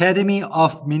Academy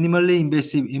of Minimally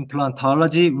Invasive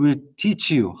Implantology will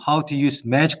teach you how to use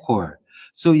MagiCore.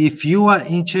 So if you are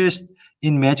interested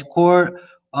in MagiCore,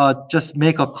 just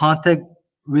make a contact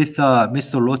with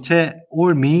Mr. Roche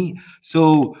or me,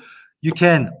 so you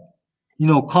can,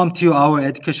 come to our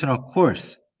educational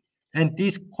course. And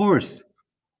this course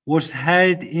was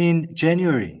held in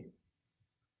January.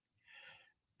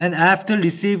 And after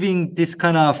receiving this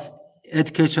kind of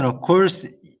educational course,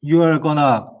 you're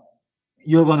gonna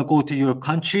go to your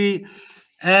country.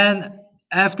 And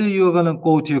after you're gonna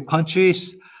go to your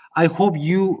countries, I hope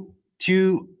you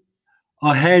to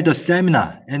held a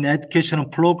seminar and educational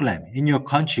program in your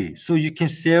country, so you can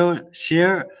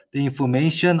share the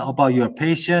information about your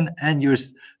patient and your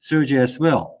surgery as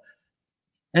well.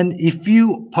 And if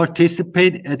you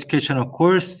participate educational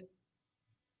course,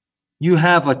 you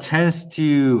have a chance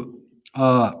to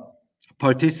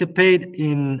participate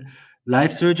in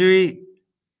live surgery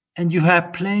and you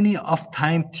have plenty of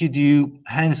time to do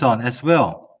hands-on as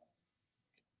well.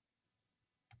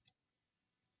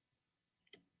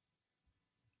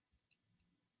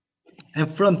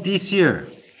 And from this year,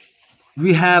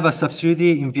 we have a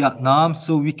subsidiary in Vietnam,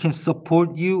 so we can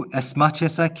support you as much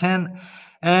as I can.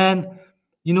 And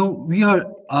we are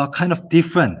kind of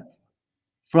different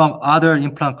from other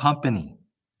implant company.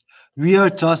 We are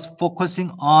just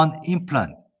focusing on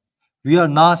implant. We are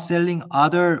not selling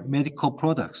other medical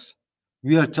products.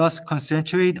 We are just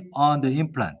concentrated on the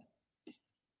implant.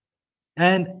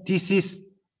 And this is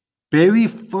very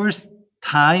first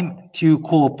time to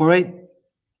cooperate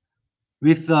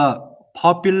with a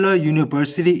popular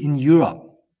university in Europe.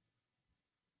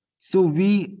 So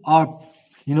we are,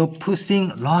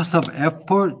 pushing lots of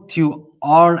effort to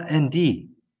R&D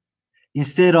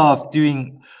instead of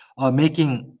doing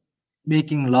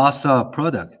making lots of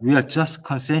product. We are just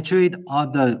concentrated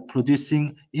on the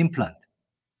producing implant.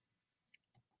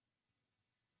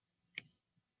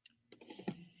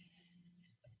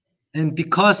 And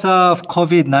because of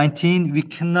COVID-19, we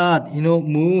cannot,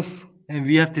 move, and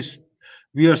we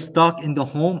are stuck in the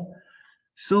home.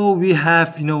 So we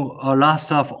have, a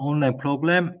lots of online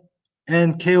program,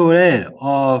 and KOL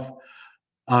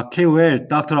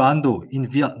Dr. Ando in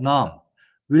Vietnam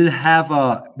will have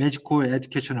a MagiCore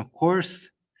educational course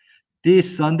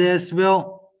this Sunday as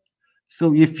well.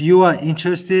 So if you are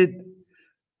interested,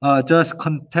 just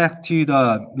contact to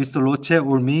the Mr. Roche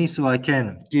or me so I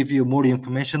can give you more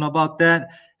information about that.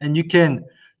 And you can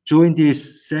join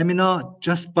this seminar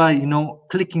just by,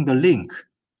 clicking the link.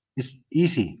 It's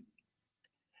easy.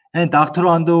 And Dr.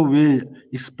 Ando will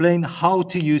explain how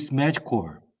to use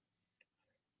MagiCore.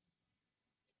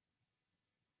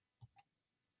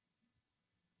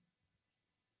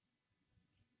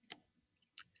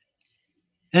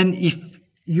 And if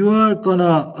you're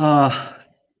gonna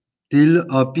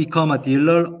become a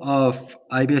dealer of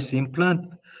IBS implant,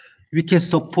 we can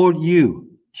support you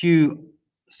to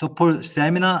support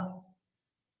seminar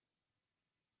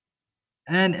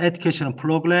and education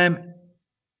program.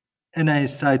 And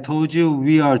as I told you,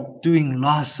 we are doing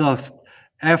lots of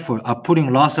effort,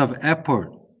 putting lots of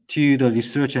effort to the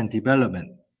research and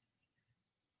development.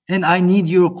 And I need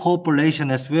your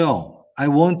cooperation as well. I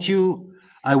want you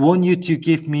to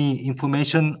give me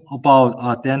information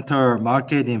about dental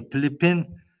market in Philippines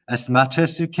as much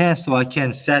as you can, so I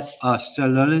can set a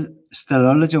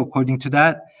strategy according to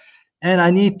that. And I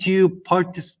need to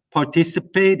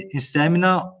participate in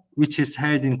seminar which is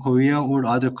held in Korea or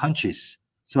other countries,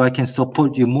 so I can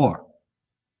support you more.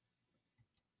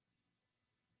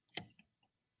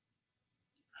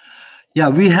 Yeah,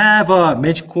 we have a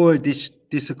MagiCore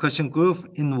discussion group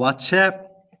in WhatsApp.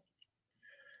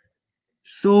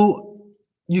 So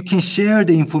you can share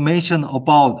the information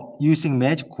about using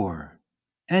MagiCore.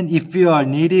 And if you are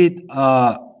needed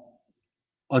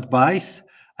advice,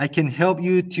 I can help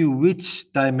you to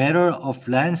which diameter of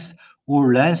lens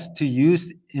or lens to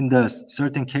use in the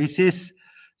certain cases.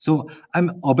 So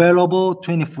I'm available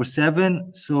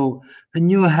 24/7. So when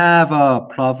you have a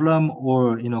problem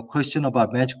or question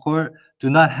about MagiCore, do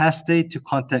not hesitate to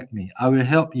contact me. I will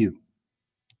help you.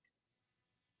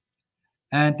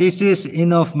 And this is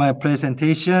enough my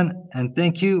presentation. And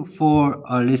thank you for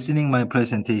listening my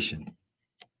presentation.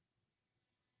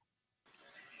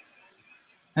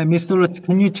 And Mr. Roth,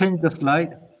 can you change the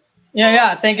slide?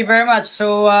 Yeah. Thank you very much.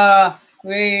 So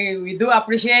we do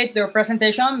appreciate your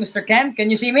presentation, Mr. Ken. Can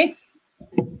you see me?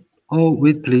 Oh,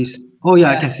 wait, please. Oh,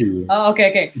 yeah, I can see you.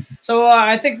 Okay. So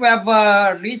I think we have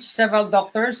reached several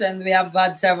doctors, and we have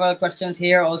had several questions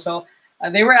here also.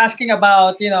 They were asking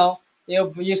about,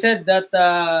 you said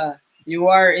that you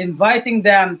are inviting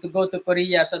them to go to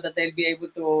Korea so that they'll be able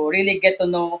to really get to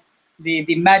know the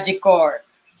MagiCore.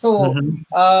 So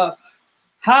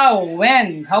how,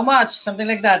 when, how much, something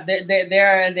like that.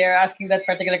 They're asking that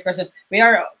particular question. We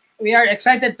are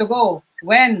excited to go.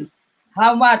 When,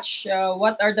 how much,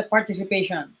 what are the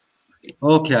participation?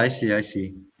 Okay, I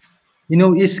see.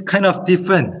 It's kind of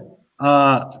different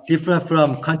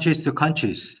from countries to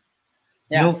countries.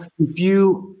 Yeah. If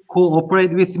you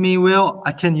cooperate with me well,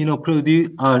 I can,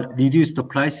 reduce the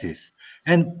prices.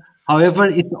 And however,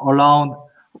 it's around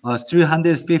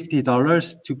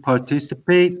 $350 to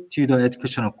participate to the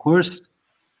educational course.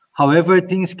 However,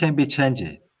 things can be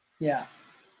changed. Yeah.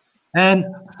 And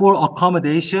for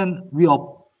accommodation, we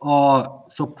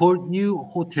support you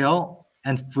hotel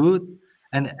and food,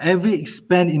 and every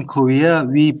expense in Korea,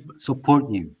 we support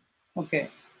you. Okay.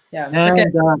 Yeah.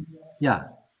 And, yeah.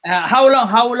 How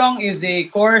long is the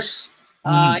course?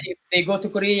 If they go to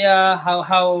Korea,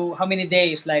 how many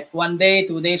days? Like 1 day,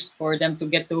 2 days for them to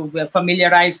get to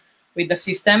familiarize with the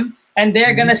system, and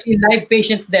they're gonna see live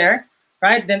patients there,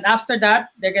 right? Then after that,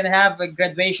 they're gonna have a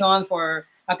graduation for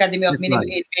Academy of That's right.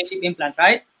 Minimally Invasive Implant,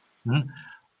 right? Mhm.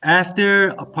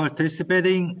 After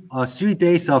participating 3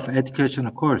 days of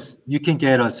educational course, you can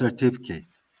get a certificate.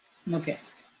 Okay.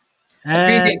 So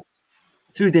three And days.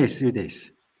 3 days, 3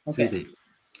 days, three Okay. days.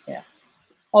 Yeah.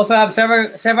 Also have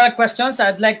several questions.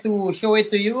 I'd like to show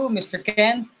it to you, Mr.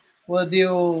 Ken. Would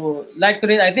you like to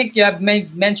read? I think you have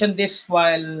mentioned this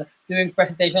while doing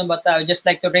presentation, but I would just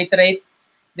like to reiterate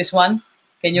this one.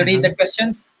 Can you read the Mhm.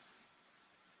 question?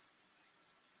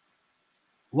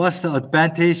 What's the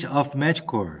advantage of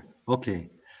MagiCore? Okay,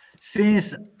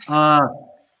 since uh,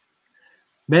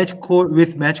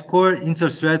 MagiCore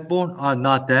insert thread bone are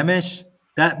not damaged,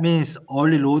 that means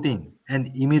early loading and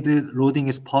immediate loading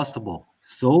is possible.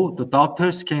 So the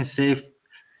doctors can save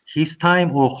his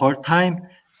time or her time,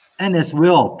 and as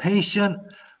well, patient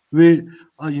will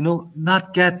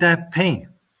not get that pain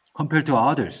compared to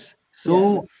others. Yeah.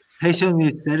 So patient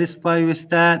is satisfied with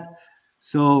that.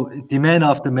 So demand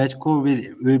of the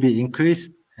MagiCore will be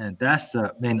increased, and that's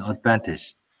the main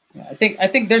advantage. Yeah, I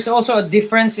think there's also a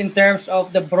difference in terms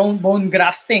of the bone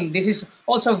grafting. This is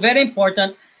also very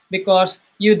important because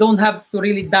you don't have to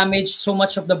really damage so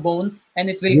much of the bone, and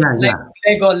it will Yeah, like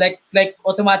yeah, Lego, like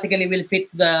automatically will fit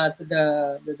the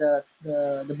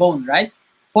bone, right?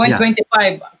 Point yeah.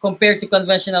 25 compared to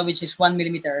conventional, which is 1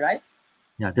 millimeter, right?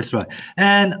 Yeah, that's right.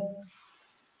 And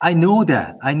I know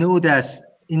that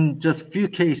in just few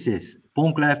cases,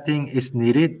 bone grafting is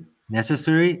needed,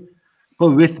 necessary.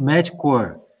 But with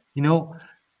MagiCore, you know,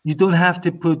 you don't have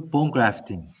to put bone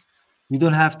grafting. You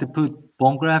don't have to put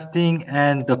bone grafting,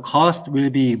 and the cost will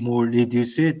be more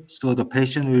reduced, so the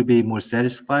patient will be more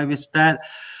satisfied with that.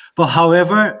 But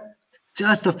however,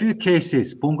 just a few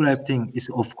cases, bone grafting is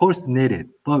of course needed,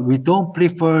 but we don't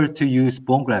prefer to use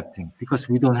bone grafting because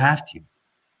we don't have to.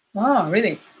 Oh,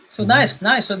 really? So Mhm.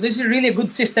 nice. So this is really a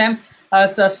good system.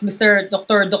 As Mr.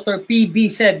 Dr. PB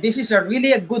said, this is a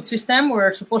really a good system.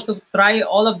 We're supposed to try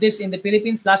all of this in the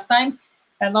Philippines last time.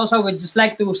 And also, we'd just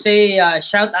like to say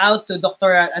shout out to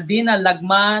Dr. Adina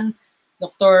Lagman,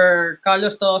 Dr.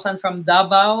 Carlos Tolosan from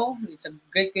Davao. It's a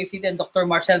great case, and Dr.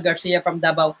 Marcel Garcia from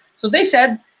Davao. So they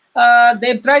said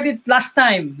they've tried it last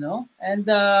time, no? And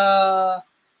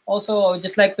also, I would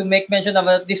just like to make mention of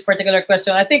this particular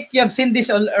question. I think you have seen this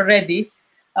already,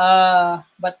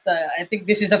 but I think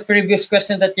this is a previous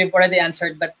question that you've already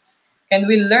answered. But can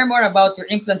we learn more about your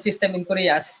implant system in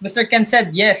Korea? As Mr. Ken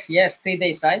said, yes, 3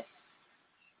 days, right?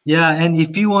 Yeah, and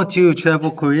if you want to travel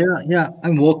Korea, yeah,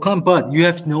 I'm welcome, but you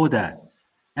have to know that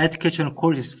education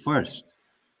course is first.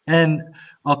 And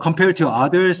compared to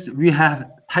others, we have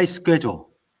tight schedule.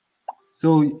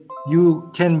 So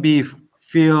you can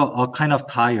feel kind of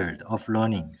tired of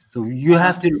learning. So you Uh-huh.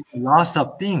 have to learn lots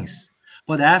of things.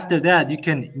 But after that, you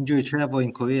can enjoy travel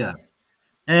in Korea.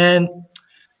 And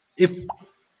if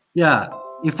yeah,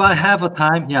 if I have a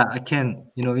time, yeah, I can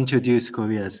introduce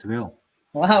Korea as well.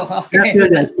 Wow. After Okay. the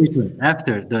education,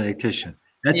 after the education,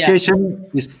 Yeah. education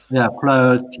is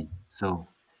priority. So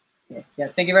Yeah.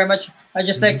 Thank you very much. I'd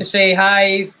just like to mhm. say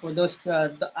hi for those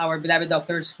our beloved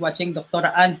doctors watching.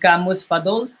 Dr. Ann Camus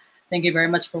Fadol. Thank you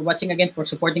very much for watching again, for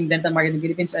supporting dental market in the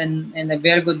Philippines, and a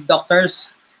very good doctor,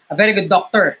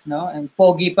 no, and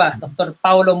pogi pa, Dr.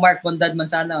 Paulo Mark Bondad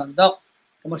Manzano. Doc,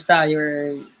 kamusta?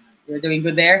 You're doing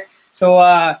good there. So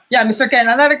yeah, Mr. Ken,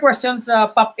 another questions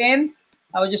pop in.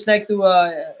 I would just like to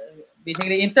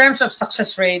basically, in terms of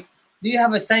success rate, do you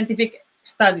have a scientific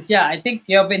studies? Yeah, I think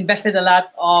you have invested a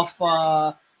lot of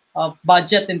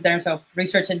budget in terms of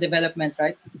research and development,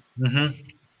 right? Mhm.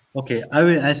 Okay, I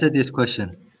will answer this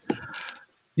question.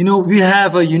 We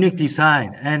have a unique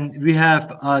design and we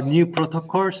have new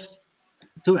protocols.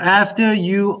 So after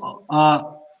you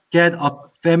get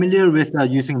familiar with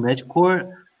using MagiCore,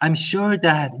 I'm sure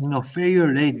that failure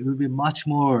rate will be much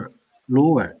more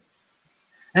lower.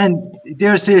 And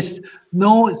there's this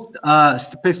no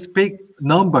specific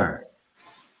number,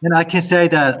 and I can say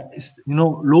that it's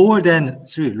lower than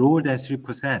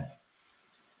 3%.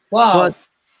 But Wow.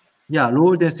 yeah,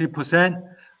 lower than 3%.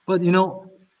 But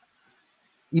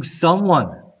if someone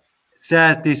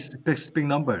said this specific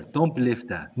number, don't believe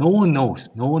that. No one knows.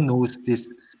 No one knows these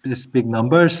specific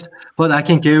numbers. But I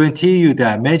can guarantee you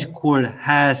that MagiCore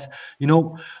has,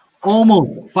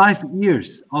 almost 5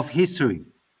 years of history.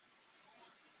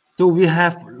 So we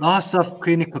have lots of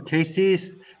clinical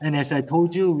cases, and as I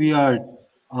told you, we are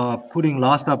putting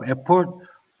lots of effort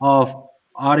of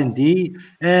R&D,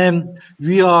 and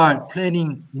we are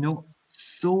planning,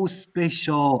 so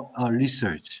special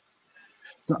research.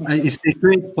 So Okay. it's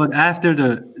secret, but after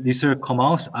the research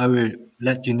comes out, I will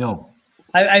let you know.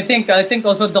 I think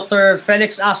also Dr.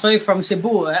 Felix Asoy from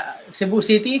Cebu, Cebu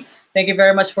City. Thank you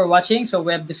very much for watching. So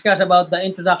we have discussed about the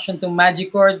introduction to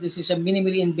MagiCore. This is a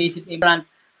minimally invasive implant.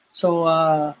 So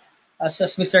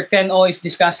as Mr. Ken O is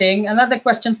discussing, another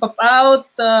question pop out.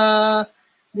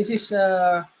 This is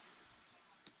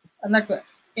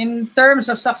in terms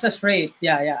of success rate.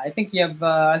 Yeah. I think you have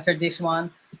answered this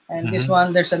one. And this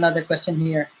one, there's another question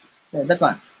here. That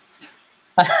one.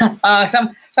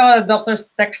 Some of the doctors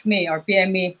text me or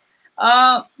PM me.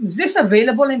 Is this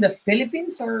available in the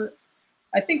Philippines, or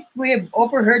I think we have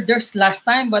overheard this last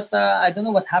time, but I don't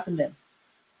know what happened then.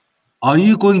 Are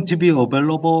you going to be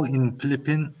available in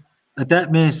Philippines?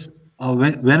 That means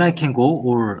when I can go,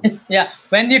 or yeah,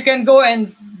 when you can go,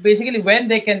 and basically when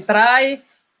they can try,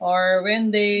 or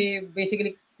when they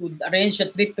basically could arrange a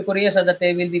trip to Korea so that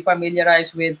they will be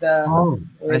familiarized with the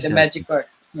MagiCore.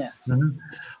 Yeah.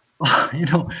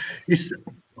 It's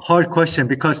a hard question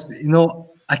because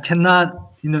I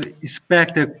cannot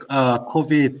expect the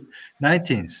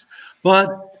COVID-19, but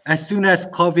as soon as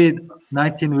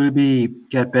COVID-19 will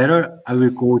get better, I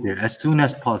will go there as soon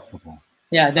as possible.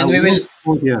 Yeah, then we will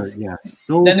go there. Yeah,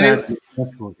 so then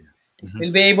let's go there.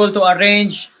 We'll be able to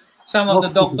arrange some of the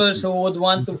doctors who would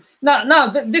want to. Now,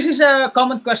 this is a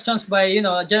common questions by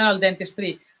general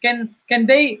dentistry. Can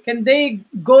they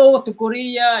go to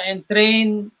Korea and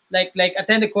train, like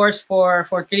attend the course for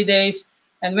 3 days,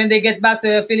 and when they get back to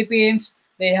the Philippines,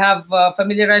 they have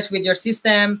familiarized with your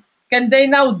system? Can they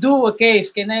now do a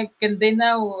case? Can they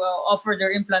now offer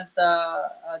their implant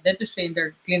dentistry in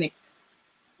their clinic?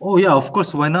 Oh yeah, of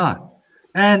course, why not?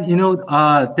 And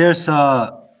there's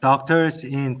doctors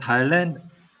in Thailand.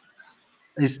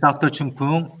 It's Dr.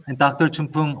 Chumpung, and Dr.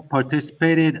 Chumpung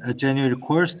participated a January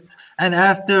course, and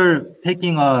after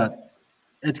taking a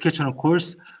educational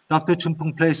course, Dr.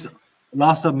 Chumpung placed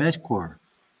lots of MagiCore.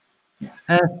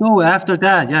 And so after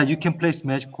that, yeah, you can place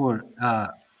MagiCore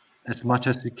as much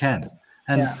as you can,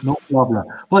 and no problem.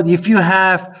 But if you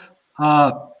have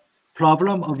a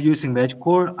problem of using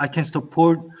MagiCore, I can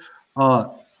support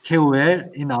KOL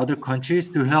in other countries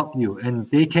to help you, and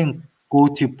they can go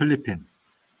to Philippines.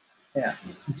 Yeah.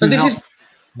 So this is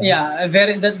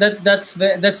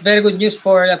that's very good news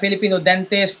for a Filipino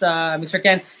dentist, Mr.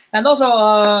 Ken. And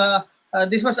also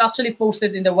this was actually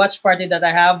posted in the watch party that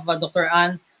I have, Dr.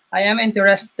 Ann. I am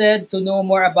interested to know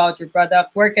more about your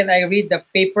product. Where can I read the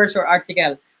papers or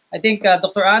article? I think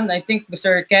Dr. Ann, I think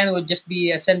Mr. Ken would just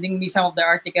be sending me some of the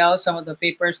articles, some of the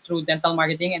papers through Dental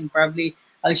Marketing, and probably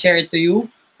I'll share it to you.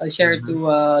 I'll share it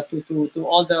to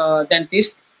all the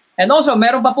dentists. And also,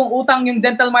 meron ba pong utang yung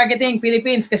Dental Marketing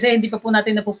Philippines? Kasi hindi pa po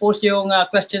natin napopost yung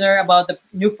questionnaire about the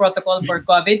new protocol for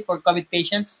COVID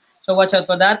patients. So watch out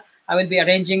for that. I will be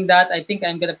arranging that. I think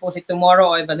I'm gonna post it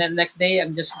tomorrow, or the next day.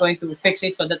 I'm just going to fix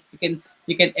it so that you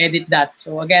can edit that.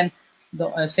 So again,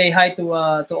 say hi to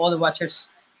all the watchers.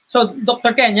 So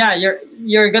Dr. Ken, yeah,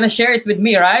 you're gonna share it with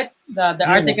me, right? The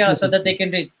article so that they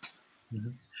can read. Okay.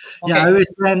 Yeah, I will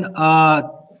send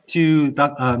to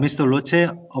Mr.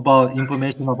 Loche about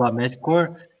information about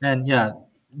MagiCore, and yeah,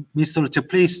 Mr. Loche,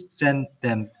 please send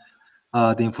them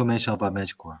the information about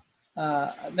MagiCore.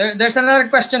 There's another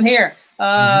question here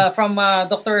from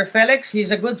Dr. Felix.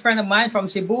 He's a good friend of mine from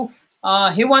Cebu.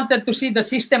 He wanted to see the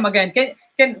system again.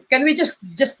 Can we just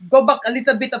go back a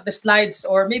little bit of the slides,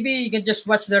 or maybe you can just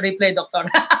watch the replay, Doctor?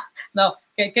 No,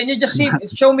 can you just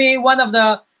show me one of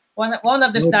the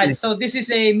slides? So this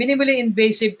is a minimally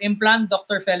invasive implant,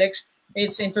 Dr. Felix.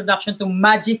 It's introduction to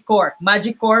MagiCore.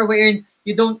 MagiCore, wherein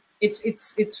you don't.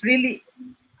 It's really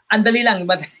andali lang,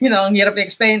 but ang hirap to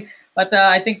explain. But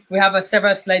I think we have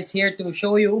several slides here to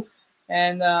show you.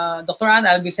 And Dr. Ann,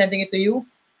 I'll be sending it to you.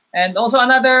 And also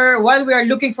while we are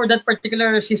looking for that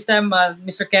particular system,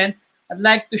 Mr. Ken, I'd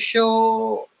like to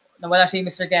show, wala si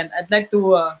Mr. Ken, I'd like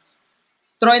to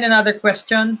throw in another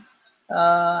question.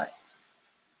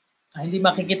 Hindi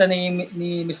makikita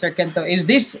ni Mr. Ken to. Is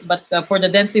this, but for the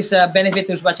dentist benefit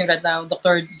who's watching right now,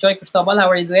 Dr. Joy Cristobal, how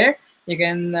are you there? You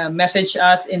can message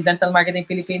us in Dental Marketing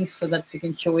Philippines so that we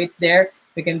can show it there.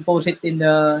 We can post it in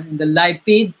the live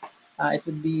feed. It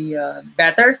would be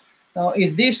better. Now,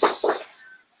 is this,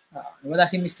 wala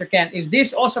si Mr. Ken, is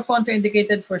this also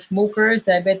contraindicated for smokers,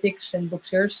 diabetics, and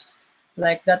boxers,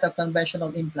 like that of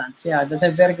conventional implants? Yeah, that's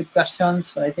a very good question.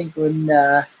 So I think we'll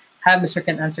have Mr.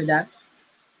 Ken answer that.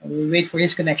 We'll wait for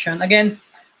his connection. Again,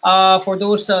 for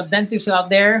those dentists out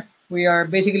there, we are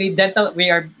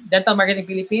Dental Marketing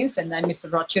Philippines, and I'm Mr.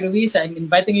 Rochi Ruiz. I'm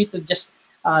inviting you to just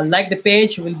like the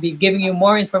page. We'll be giving you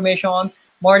more information,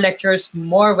 more lectures,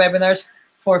 more webinars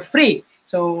for free.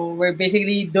 So we're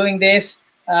basically doing this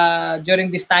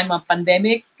during this time of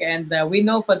pandemic, and we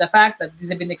know for the fact that this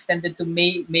has been extended to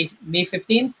May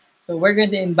 15th. So we're going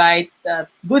to invite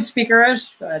good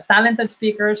speakers, talented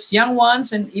speakers, young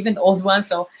ones, and even old ones.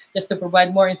 So just to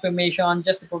provide more information,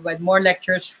 just to provide more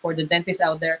lectures for the dentists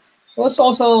out there.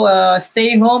 Also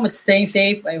staying home and staying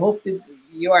safe. I hope that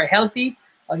you are healthy.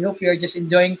 I hope you're just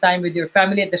enjoying time with your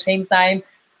family at the same time,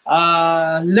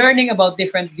 learning about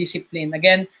different discipline.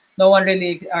 Again, no one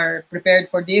really are prepared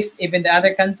for this. Even the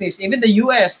other countries, even the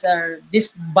U.S.,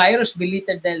 this virus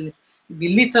belittled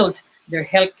their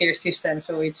healthcare system.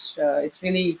 So it's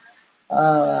really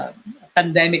a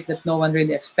pandemic that no one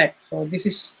really expects. So this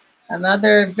is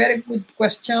another very good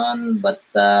question, but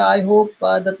I hope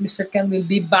that Mr. Ken will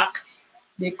be back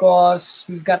because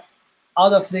he got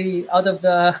out of the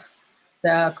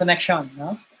connection.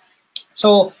 No?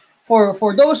 So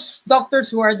for those doctors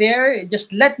who are there,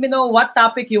 just let me know what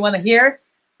topic you want to hear.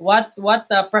 What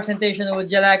presentation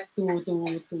would you like to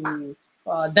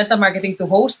dental marketing to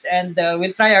host, and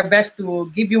we'll try our best to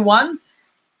give you one.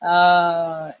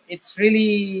 It's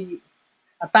really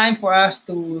a time for us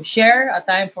to share, a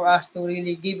time for us to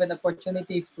really give an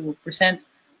opportunity to present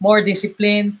more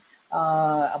discipline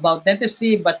about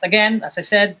dentistry. But again, as I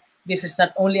said, this is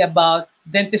not only about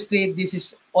dentistry, this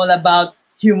is all about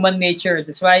human nature.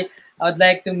 That's why I would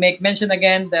like to make mention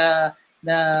again the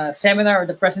seminar or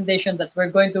the presentation that we're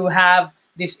going to have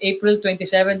this April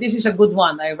 27. This is a good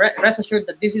one. I rest assured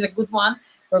that this is a good one.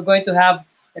 We're going to have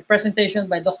a presentation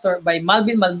by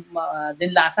Malvin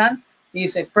Dinlasan.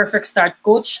 He's a perfect start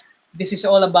coach. This is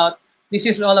all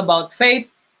about faith,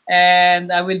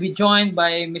 and I will be joined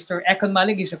by Mr. Ekon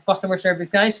Malik. He's a customer service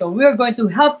guy. So we are going to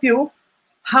help you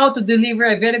how to deliver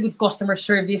a very good customer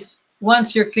service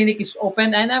once your clinic is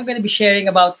open. And I'm going to be sharing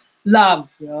about love.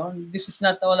 You know, this is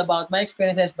not all about my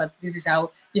experiences, but this is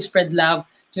how you spread love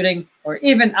during or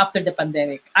even after the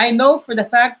pandemic. I know for the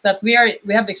fact that we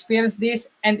have experienced this,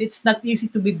 and it's not easy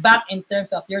to be back in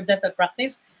terms of your dental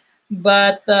practice.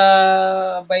 But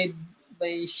by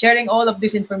sharing all of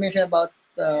this information about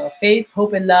faith,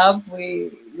 hope, and love,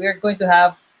 we are going to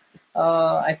have,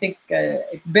 I think,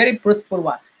 a very fruitful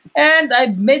one. And I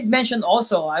made mention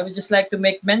also, I would just like to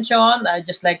make mention, I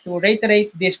just like to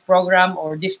reiterate this program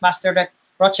or this Master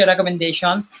Roche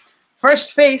recommendation.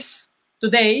 First phase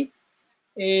today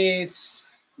is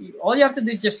all you have to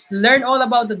do is just learn all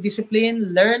about the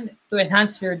discipline, learn to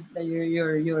enhance your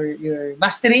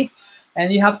mastery,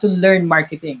 and you have to learn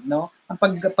marketing. No, ang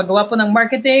paggawa po ng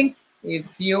marketing, if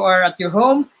you are at your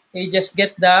home, you just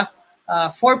get the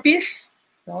 4-piece,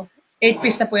 no,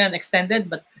 8-piece na po yan extended,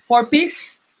 but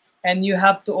 4-piece, and you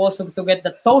have to also to get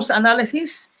the toast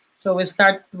analysis. So we'll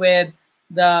start with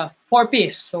the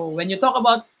 4-piece. So when you talk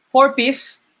about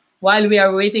 4-piece, while we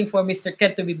are waiting for Mr.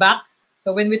 Ken to be back,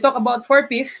 so when we talk about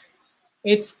 4-piece,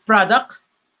 it's product.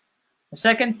 The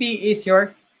second P is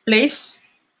your place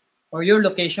or your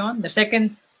location. The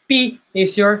second P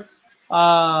is your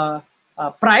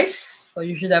price. So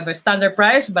you should have a standard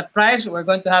price, but price, we're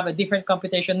going to have a different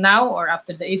computation now or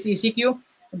after the ECQ.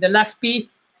 And the last P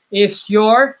is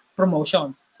your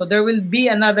promotion. So there will be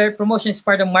another promotion as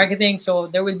part of marketing. So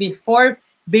there will be 4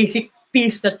 basic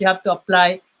P's that you have to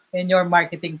apply in your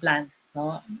marketing plan.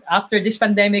 After this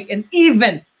pandemic, and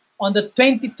even on the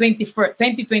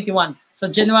 2021. So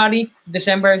January to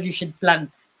December, you should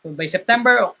plan. So by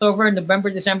September, October, November,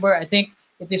 December, I think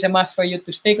it is a must for you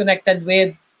to stay connected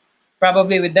with,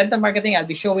 probably with dental marketing. I'll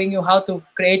be showing you how to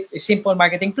create a simple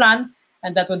marketing plan,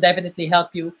 and that will definitely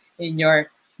help you in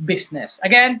your business.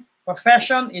 Again,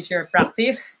 profession is your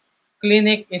practice,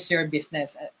 clinic is your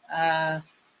business.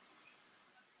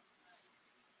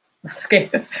 Okay.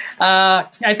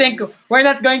 I think we're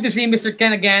not going to see Mr.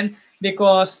 Ken again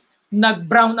because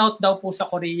nag-brown out daw po sa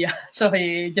Korea. So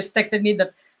he just texted me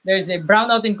that there's a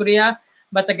brownout in Korea.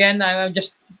 But again, I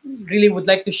just really would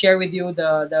like to share with you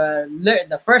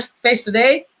the first phase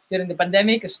today during the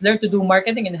pandemic is learn to do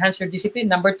marketing, enhance your discipline.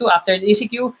 Number 2, after the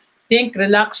ECQ, think,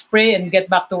 relax, pray, and get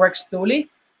back to work slowly.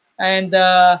 And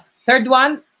third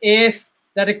one is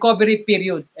the recovery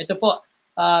period. Ito po.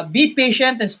 Be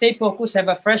patient and stay focused. Have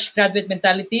a fresh graduate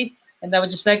mentality. And I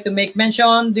would just like to make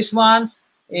mention, this one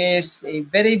is a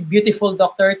very beautiful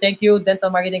doctor. Thank you, Dental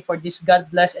Marketing, for this. God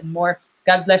bless and more.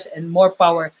 God bless and more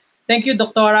power. Thank you,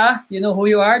 Doctora. You know who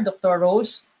you are, Dr.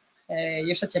 Rose.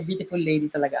 You're such a beautiful lady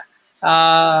talaga.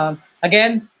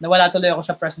 Again, nawala tuloy ako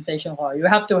sa presentation ko. You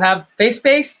have to have face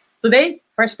today,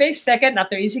 first phase, second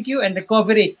after ECQ, and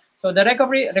recovery. So the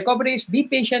recovery is be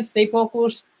patient, stay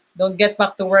focused. Don't get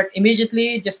back to work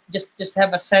immediately. Just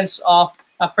have a sense of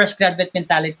a fresh graduate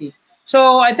mentality.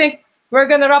 So I think we're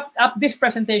gonna wrap up this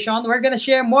presentation. We're gonna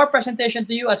share more presentation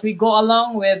to you as we go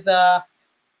along with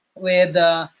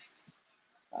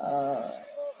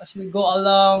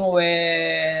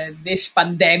this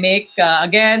pandemic.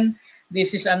 Again,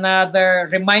 this is another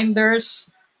reminders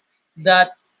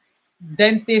that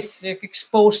dentists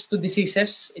exposed to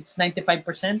diseases, it's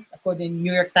 95% according to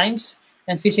New York Times,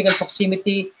 and physical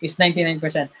proximity is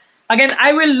 99%. Again,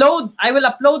 I will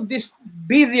upload this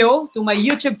video to my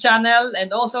YouTube channel,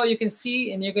 and also you can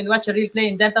see and you can watch a replay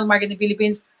in Dental Marketing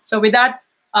Philippines. So with that,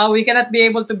 we cannot be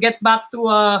able to get back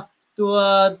to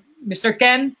Mr.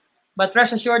 Ken, but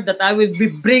rest assured that I will be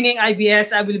bringing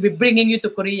IBS. I will be bringing you to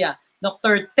Korea.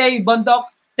 Dr. Tay Bondok,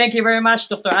 thank you very much.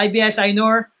 Dr. IBS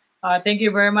Ainur, thank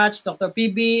you very much. Dr.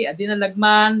 PB, Adina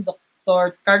Lagman,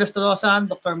 Dr. Carlos Tolosan,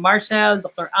 Dr. Marcel,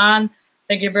 Dr. Ann,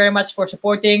 thank you very much for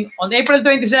supporting. On April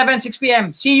 27, 6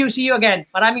 p.m. See you again.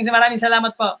 Maraming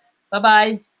salamat po.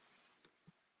 Bye-bye.